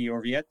Grechetto di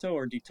Orvieto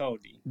or di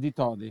Todi? Di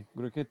Todi.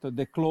 Grechetto.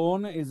 The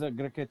clone is a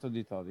Grechetto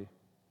di Todi.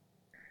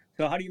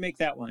 So how do you make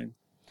that wine?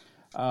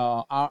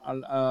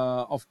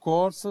 Of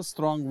course,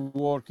 strong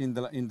work in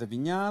the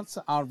vineyards,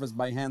 harvest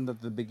by hand at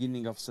the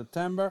beginning of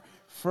September,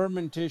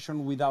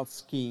 fermentation without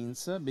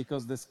skins,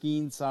 because the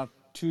skins are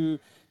too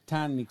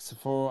tannics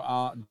for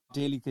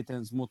delicate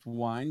and smooth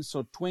wine.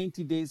 So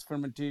 20 days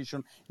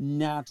fermentation,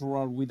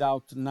 natural,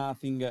 without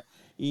nothing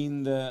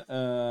in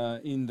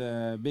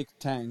the big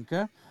tank.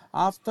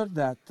 After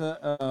that,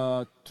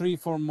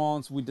 3-4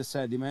 months with the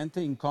sediment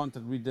in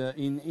contact with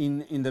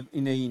in the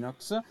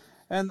inox,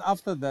 and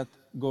after that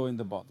go in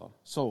the bottle.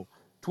 So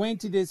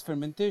 20 days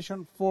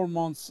fermentation, 4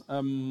 months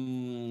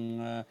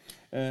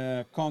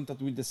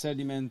contact with the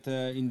sediment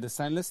in the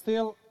stainless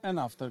steel, and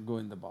after go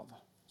in the bottle.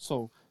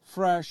 So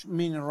fresh,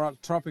 mineral,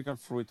 tropical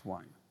fruit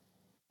wine.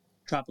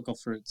 Tropical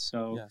fruits.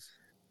 So Yes.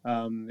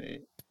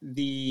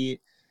 The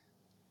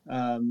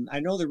I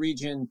know the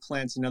region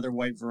plants another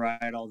white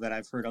varietal that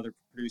I've heard other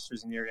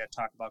producers in the area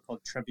talk about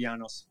called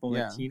Trebbiano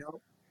Yeah.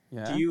 Spoletino.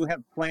 Yeah. Do you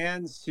have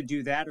plans to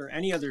do that or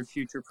any other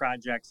future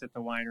projects at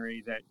the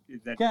winery that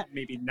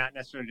maybe not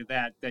necessarily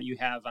that you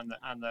have on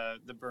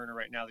the burner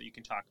right now that you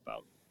can talk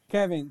about?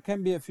 Kevin,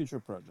 can be a future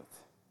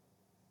project.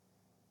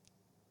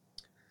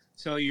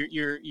 So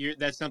you're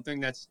that's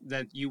something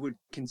that you would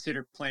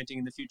consider planting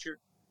in the future?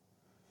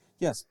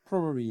 Yes,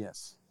 probably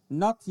yes.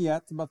 Not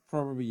yet, but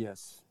probably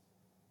yes.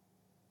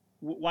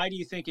 Why do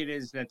you think it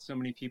is that so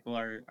many people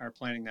are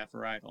planting that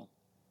varietal?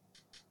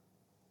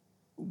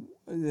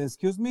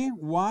 Excuse me,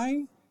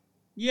 why?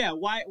 Yeah,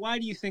 why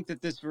do you think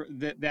that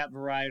that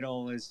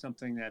varietal is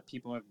something that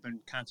people have been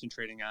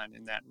concentrating on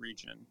in that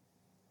region?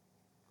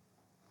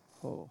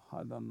 Oh,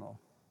 I don't know.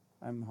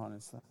 I'm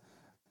honest.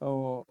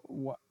 Oh,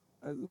 what?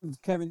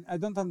 Kevin, I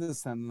don't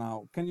understand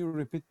now. Can you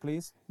repeat,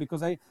 please?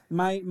 Because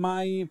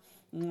my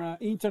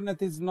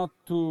internet is not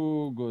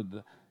too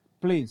good.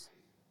 Please.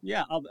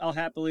 Yeah, I'll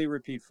happily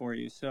repeat for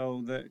you.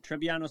 So the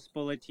Trebbiano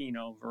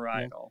Spoletino Yeah.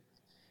 varietal.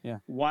 Yeah.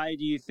 Why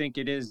do you think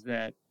it is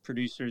that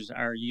producers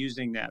are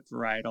using that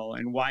varietal,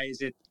 and why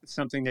is it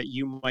something that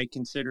you might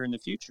consider in the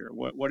future?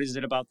 What is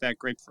it about that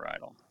grape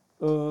varietal?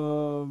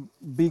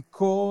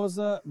 Because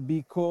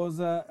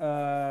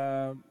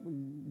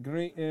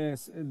great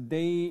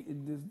they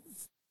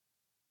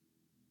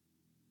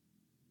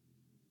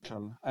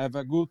have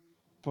a good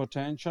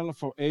potential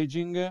for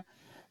aging,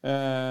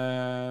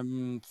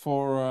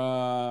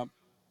 for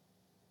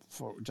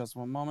just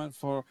one moment,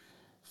 for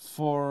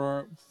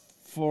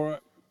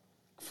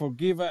for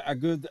give a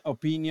good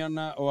opinion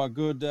or a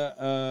good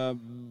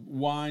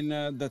wine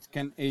that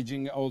can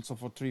aging also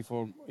for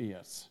 3-4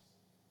 years.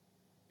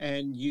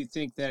 And you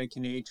think that it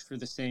can age for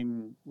the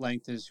same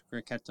length as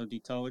Grechetto di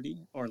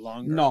Todi, or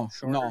longer, No,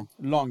 shorter?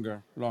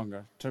 longer.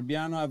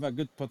 Trebbiano have a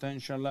good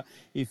potential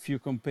if you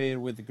compare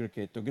with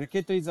Grechetto.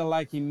 Grechetto is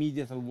like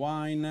immediate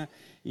wine,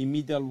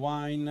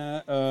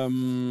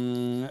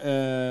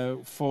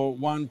 for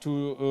 1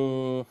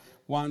 to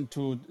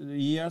 2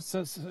 years.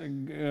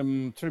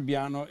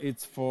 Trebbiano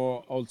it's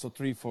for also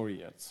 3-4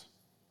 years.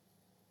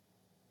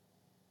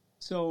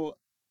 So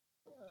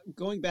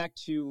going back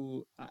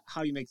to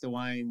how you make the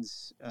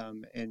wines,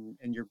 and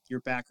your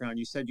background,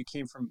 you said you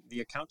came from the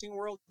accounting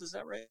world. Is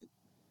that right?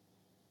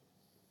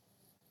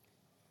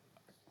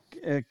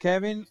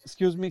 Kevin,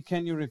 excuse me,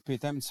 can you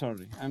repeat? I'm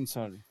sorry. I'm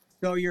sorry.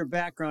 So your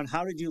background,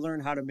 how did you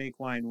learn how to make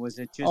wine? Was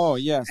it Oh,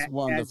 just yes, as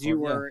wonderful. you Yeah.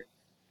 were?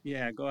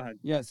 Yeah, go ahead.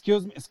 Yeah,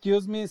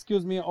 excuse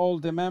me, all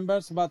the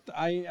members, but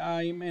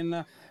I'm in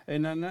a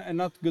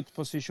not good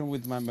position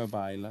with my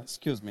mobile.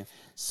 Excuse me.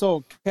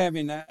 So,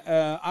 Kevin,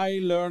 I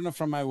learn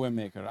from my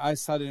winemaker. I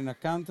studied in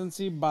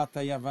accountancy, but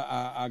I have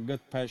a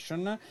good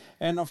passion,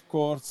 and of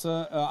course,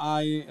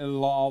 I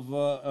love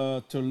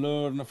to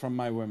learn from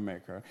my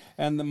winemaker.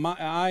 And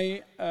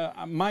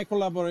my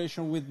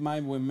collaboration with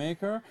my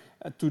winemaker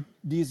to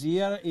this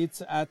year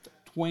it's at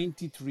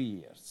 23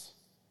 years.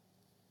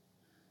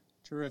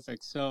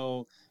 Terrific.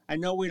 So I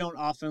know we don't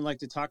often like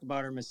to talk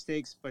about our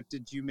mistakes, but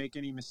did you make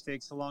any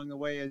mistakes along the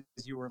way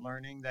as you were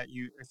learning that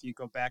you, if you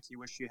go back, you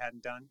wish you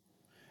hadn't done?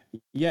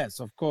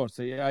 Yes, of course.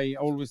 I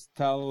always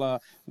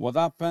tell what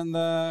happened.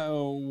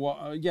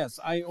 Yes,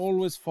 I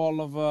always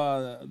follow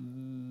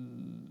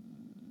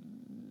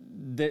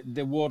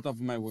the word of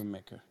my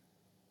winemaker.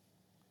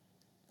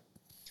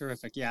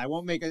 Terrific. Yeah, I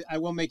won't make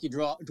you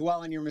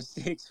dwell on your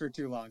mistakes for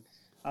too long.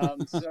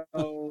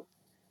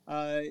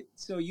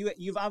 So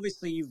you've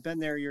obviously you've been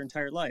there your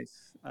entire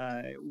life.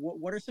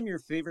 What are some of your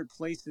favorite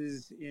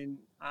places in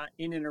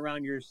and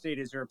around your state?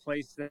 Is there a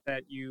place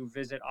that you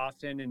visit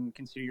often and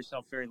consider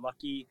yourself very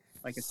lucky,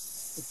 like a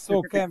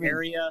So, specific Kevin,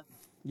 area?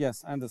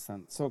 yes, I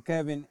understand. So,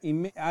 Kevin,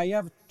 I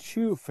have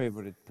two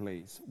favorite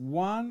places.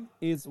 One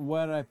is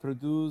where I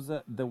produce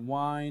the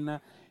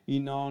wine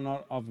in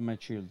honor of my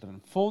children,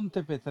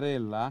 Fonte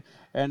Petrella.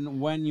 And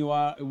when you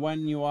are,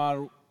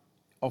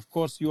 of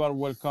course, you are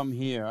welcome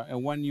here.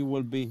 And when you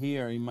will be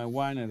here in my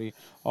winery,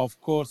 of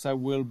course, I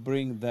will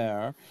bring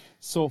there.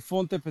 So,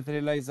 Fonte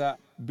Petrella is a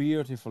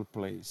beautiful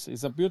place.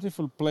 It's a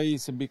beautiful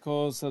place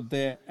because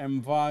the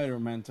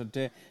environment,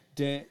 the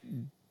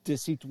the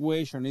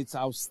situation is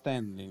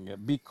outstanding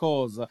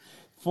because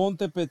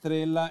Fonte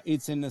Petrella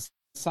is in the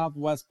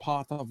southwest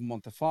part of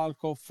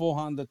Montefalco,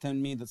 410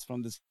 meters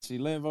from the sea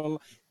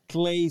level.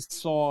 Clay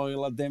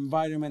soil, the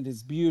environment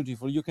is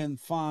beautiful. You can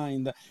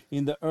find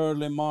in the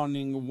early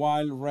morning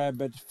wild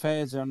rabbit,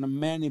 pheasant,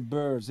 many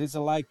birds. It's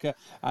like a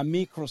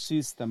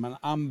microsystem and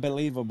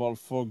unbelievable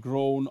for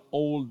grown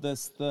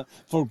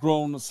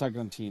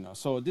Sagrantino.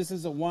 So this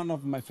is one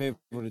of my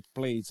favorite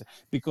places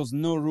because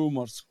no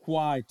rumors,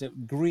 quite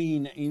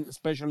green,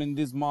 especially in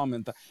this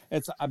moment.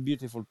 It's a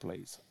beautiful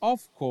place.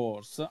 Of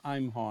course,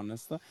 I'm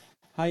honest.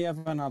 I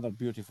have another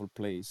beautiful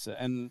place,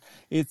 and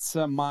it's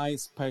my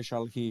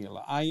special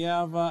hill. I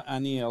have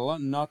an hill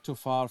not too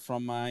far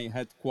from my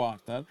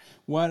headquarters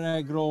where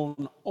I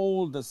grown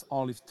all these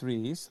olive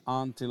trees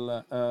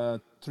until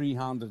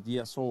 300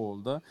 years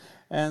old.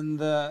 And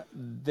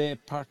the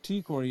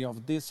particularity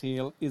of this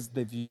hill is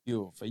the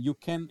view.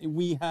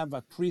 We have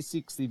a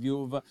 360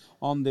 view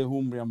on the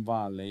Umbrian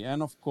Valley,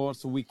 and of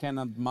course we can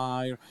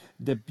admire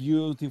the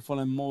beautiful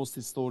and most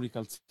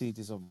historical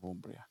cities of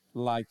Umbria,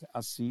 like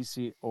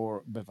Assisi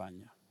or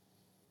Bevagna.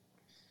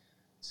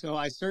 So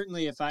I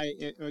certainly, if I,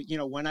 you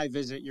know, when I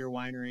visit your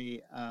winery,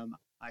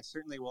 I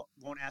certainly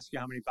won't ask you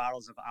how many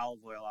bottles of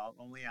olive oil. I'll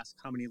only ask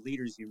how many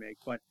liters you make.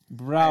 But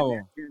Bravo, I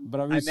imagine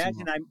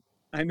bravissimo.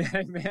 I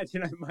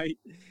imagine I might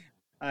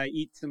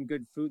eat some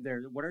good food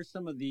there. What are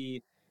some of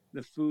the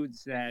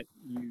foods that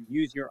you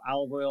use your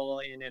olive oil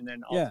in, and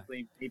then Yeah,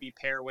 ultimately maybe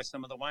pair with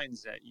some of the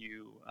wines that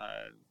you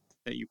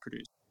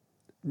produce?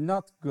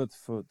 not good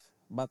food,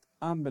 but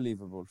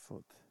unbelievable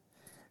food.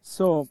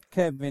 So,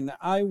 Kevin,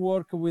 I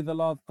work with a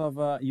lot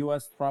of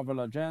U.S.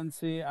 travel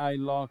agency. I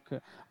work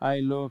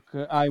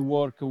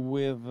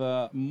with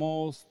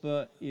most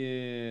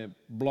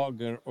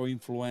blogger or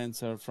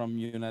influencer from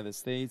United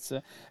States,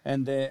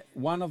 and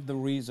one of the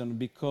reason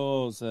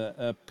because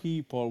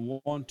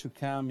people want to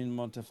come in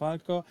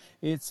Montefalco,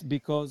 it's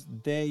because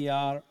they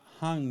are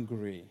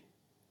hungry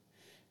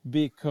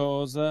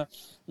because of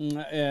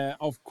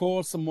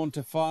course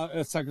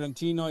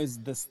Sagrantino is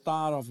the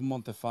star of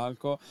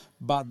Montefalco,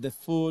 but the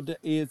food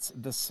is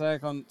the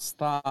second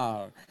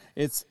star.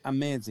 It's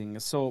amazing.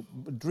 So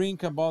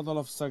drink a bottle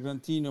of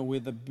Sagrantino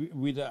with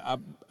a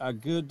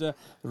good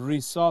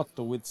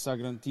risotto with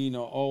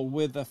Sagrantino, or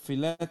with a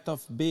fillet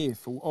of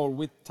beef, or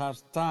with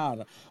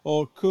tartare,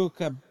 or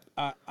cook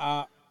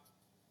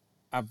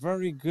a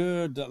very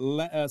good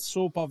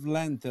soup of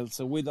lentils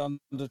with on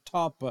the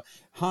top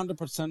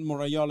 100%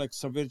 Moraiolo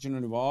extra virgin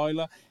olive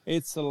oil.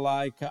 It's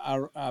like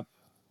an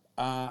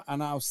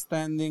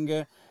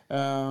outstanding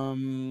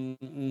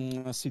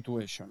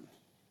situation.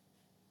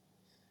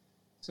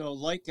 So,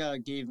 like,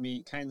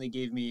 kindly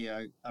gave me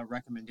a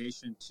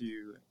recommendation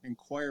to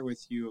inquire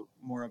with you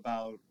more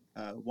about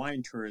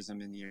wine tourism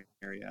in the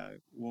area.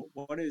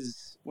 What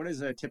is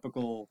a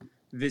typical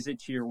visit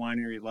to your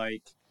winery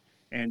like,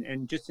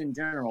 and just in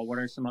general, what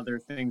are some other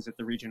things that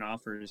the region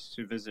offers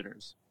to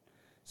visitors?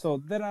 So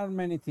there are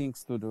many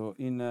things to do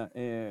in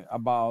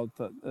about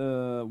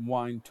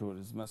wine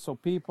tourism. So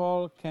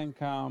people can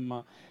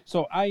come.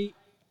 So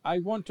I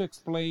want to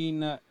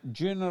explain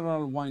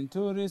general wine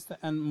tourist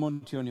and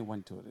Montioni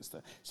wine tourist.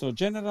 So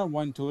general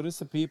wine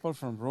tourist, people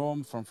from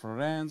Rome, from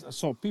Florence.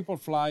 So people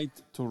fly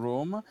to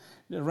Rome,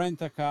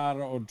 rent a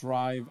car or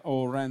drive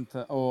or rent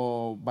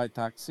or by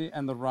taxi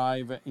and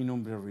arrive in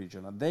Umbria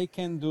region. They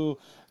can do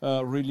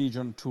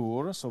religion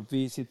tour, so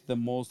visit the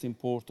most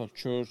important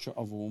church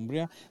of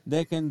Umbria.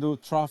 They can do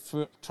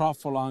truffle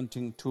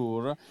hunting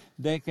tour.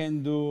 They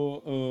can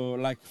do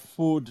like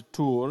food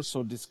tour,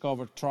 so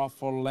discover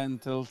truffle,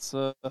 lentils,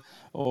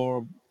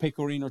 or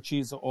pecorino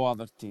cheese or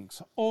other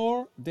things.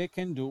 Or they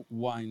can do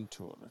wine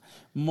tour.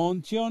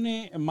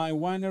 Montioni, my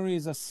winery,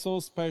 is so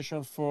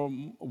special for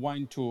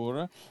wine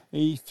tour.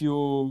 If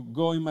you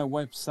go in my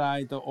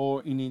website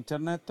or in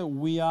internet,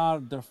 we are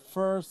the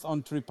first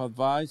on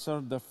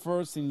TripAdvisor, the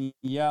first in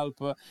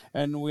Yelp,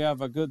 and we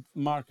have a good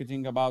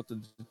marketing about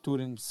the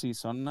tourism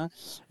season.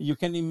 You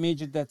can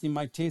imagine that in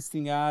my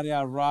tasting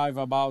area arrive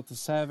about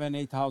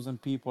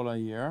 7,000-8,000 people a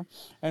year.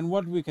 And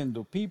what we can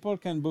do, people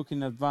can book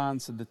in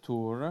advance the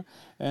tour,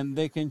 and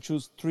they can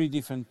choose 3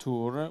 different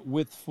tours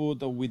with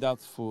food or without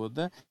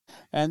food.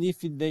 And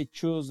if they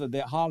choose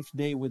the half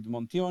day with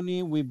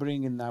Montioni, we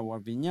bring in our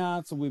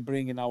vineyards, we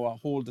bring in our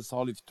oldest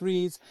olive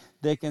trees.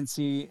 They can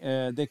see,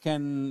 they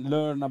can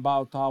learn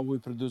about how we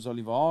produce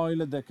olive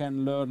oil. They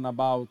can learn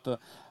about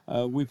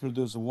we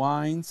produce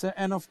wines,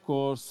 and of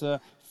course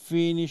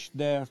finish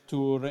their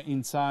tour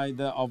inside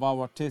of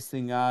our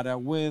tasting area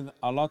with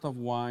a lot of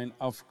wine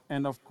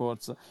and of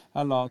course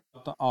a lot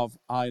of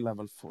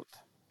high-level food.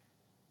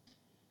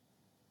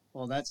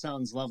 Well, that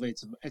sounds lovely.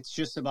 It's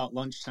just about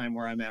lunchtime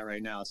where I'm at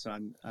right now, so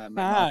my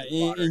mouth is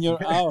In watering.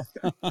 your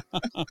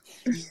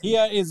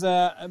here is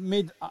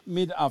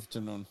mid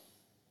afternoon.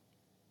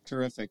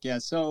 Terrific. Yeah.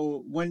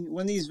 So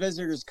when these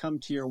visitors come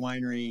to your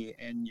winery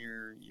and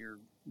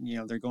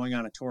they're going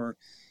on a tour,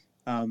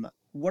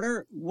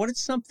 what is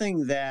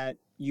something that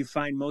you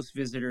find most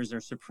visitors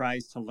are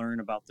surprised to learn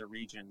about the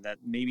region that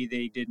maybe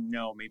they didn't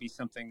know, maybe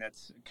something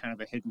that's kind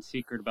of a hidden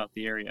secret about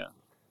the area?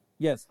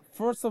 Yes,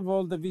 first of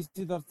all, the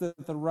visitors that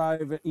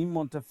arrive in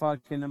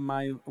Montefalco in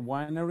my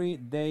winery,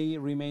 they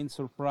remain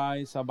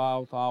surprised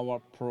about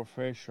our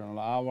professional,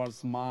 our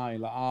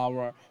smile,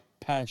 our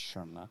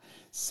passion.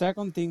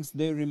 Second things,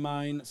 they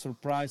remain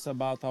surprised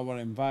about our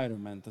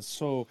environment.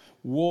 So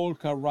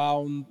walk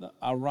around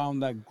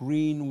a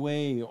green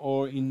way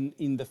or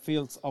in the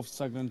fields of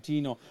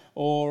Sagrantino,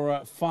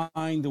 or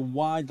find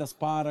wild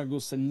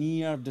asparagus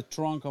near the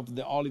trunk of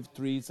the olive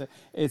trees.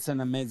 It's an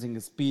amazing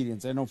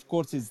experience, and of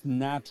course it's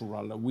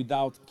natural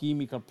without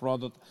chemical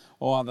product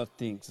or other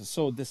things.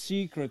 So the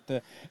secret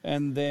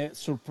and the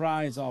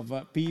surprise of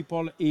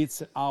people,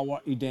 it's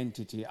our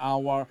identity,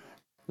 our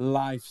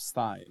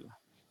lifestyle.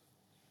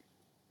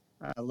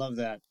 I love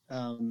that.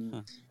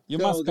 You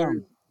So must there,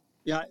 come.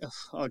 yeah.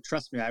 Oh,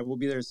 trust me, I will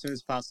be there as soon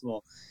as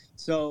possible.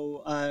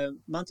 So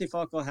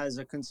Montefalco has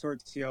a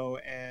consortio,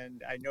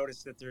 and I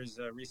noticed that there's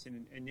a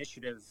recent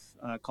initiative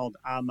called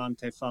A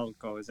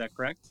Montefalco. Is that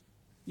correct?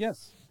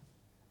 Yes,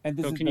 and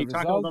this So is can the you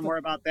talk a little result. bit more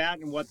about that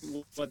and what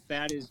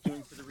that is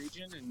doing for the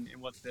region and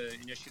what the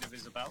initiative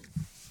is about?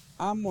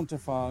 A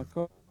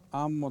Montefalco,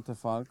 A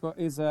Montefalco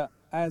is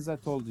as I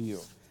told you,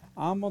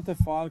 A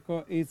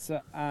Montefalco is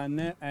an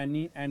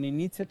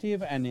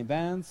initiative, an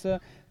event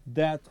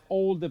that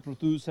all the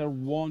producers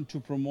want to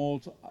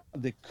promote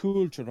the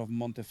culture of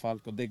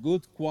Montefalco, the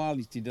good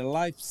quality, the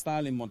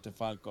lifestyle in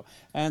Montefalco,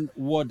 and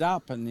what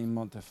happened in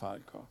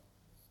Montefalco.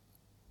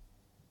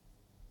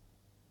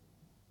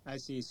 I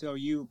see. So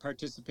you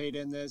participate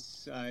in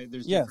this.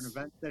 There's different Yes,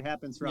 events that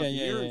happen yeah, throughout the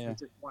yeah, year. Or yeah, is yeah. it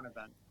just one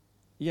event?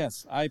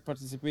 Yes, I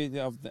participated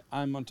of the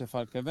I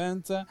Montefalco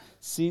event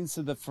since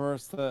the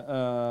first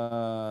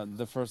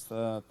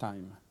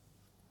time.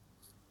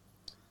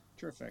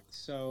 Terrific.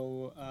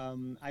 So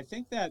I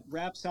think that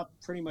wraps up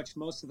pretty much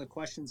most of the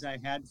questions I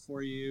had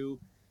for you,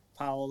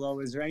 Paolo.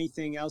 Is there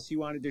anything else you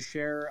wanted to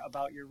share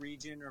about your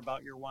region or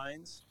about your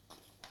wines?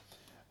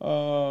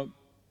 Uh,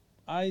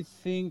 I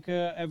think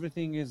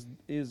everything is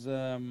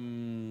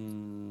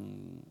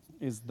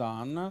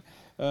done.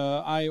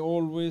 I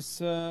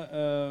always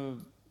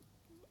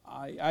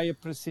I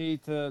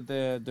appreciate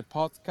the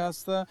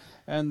podcast,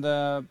 and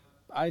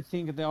I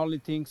think the only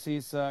thing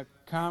is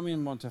come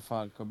in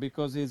Montefalco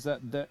because it's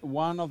the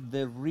one of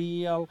the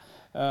real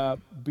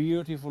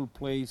beautiful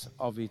place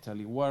of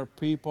Italy where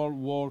people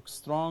work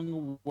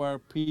strong, where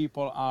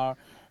people are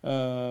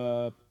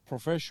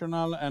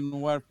professional, and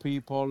where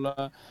people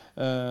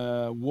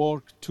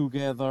work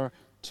together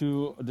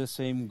to the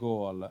same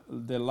goal,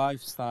 the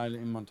lifestyle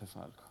in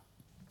Montefalco.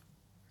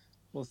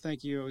 Well,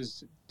 thank you. It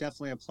was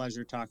definitely a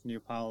pleasure talking to you,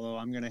 Paolo.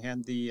 I'm going to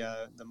hand the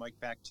mic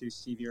back to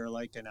Stevie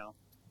Orlika now.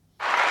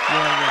 You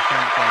are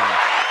welcome, Paolo.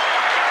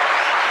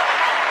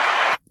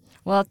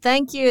 Well,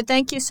 thank you.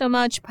 Thank you so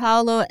much,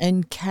 Paolo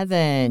and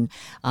Kevin.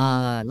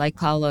 Like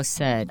Paolo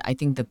said, I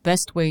think the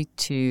best way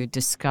to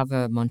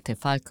discover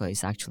Montefalco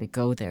is actually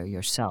go there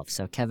yourself.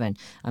 So, Kevin,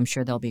 I'm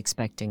sure they'll be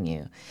expecting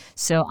you.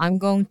 So, I'm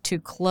going to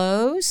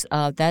close.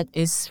 That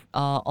is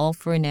all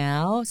for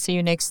now. See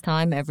you next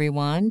time,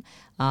 everyone.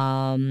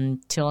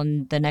 Till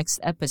the next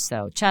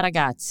episode. Ciao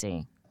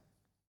ragazzi.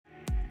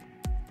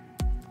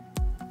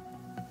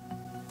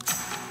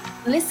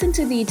 Listen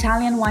to the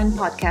Italian Wine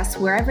Podcast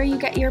wherever you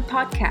get your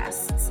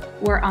podcasts.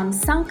 We're on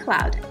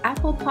SoundCloud,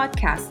 Apple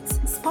Podcasts,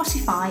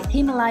 Spotify,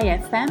 Himalaya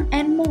FM,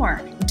 and more.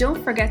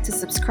 Don't forget to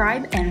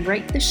subscribe and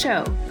rate the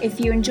show. If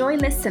you enjoy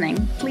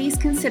listening, please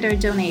consider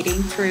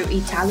donating through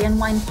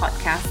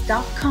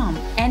ItalianWinePodcast.com.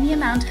 Any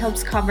amount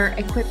helps cover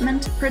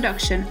equipment,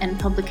 production, and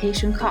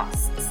publication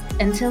costs.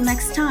 Until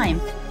next time,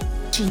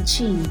 cin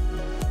cin.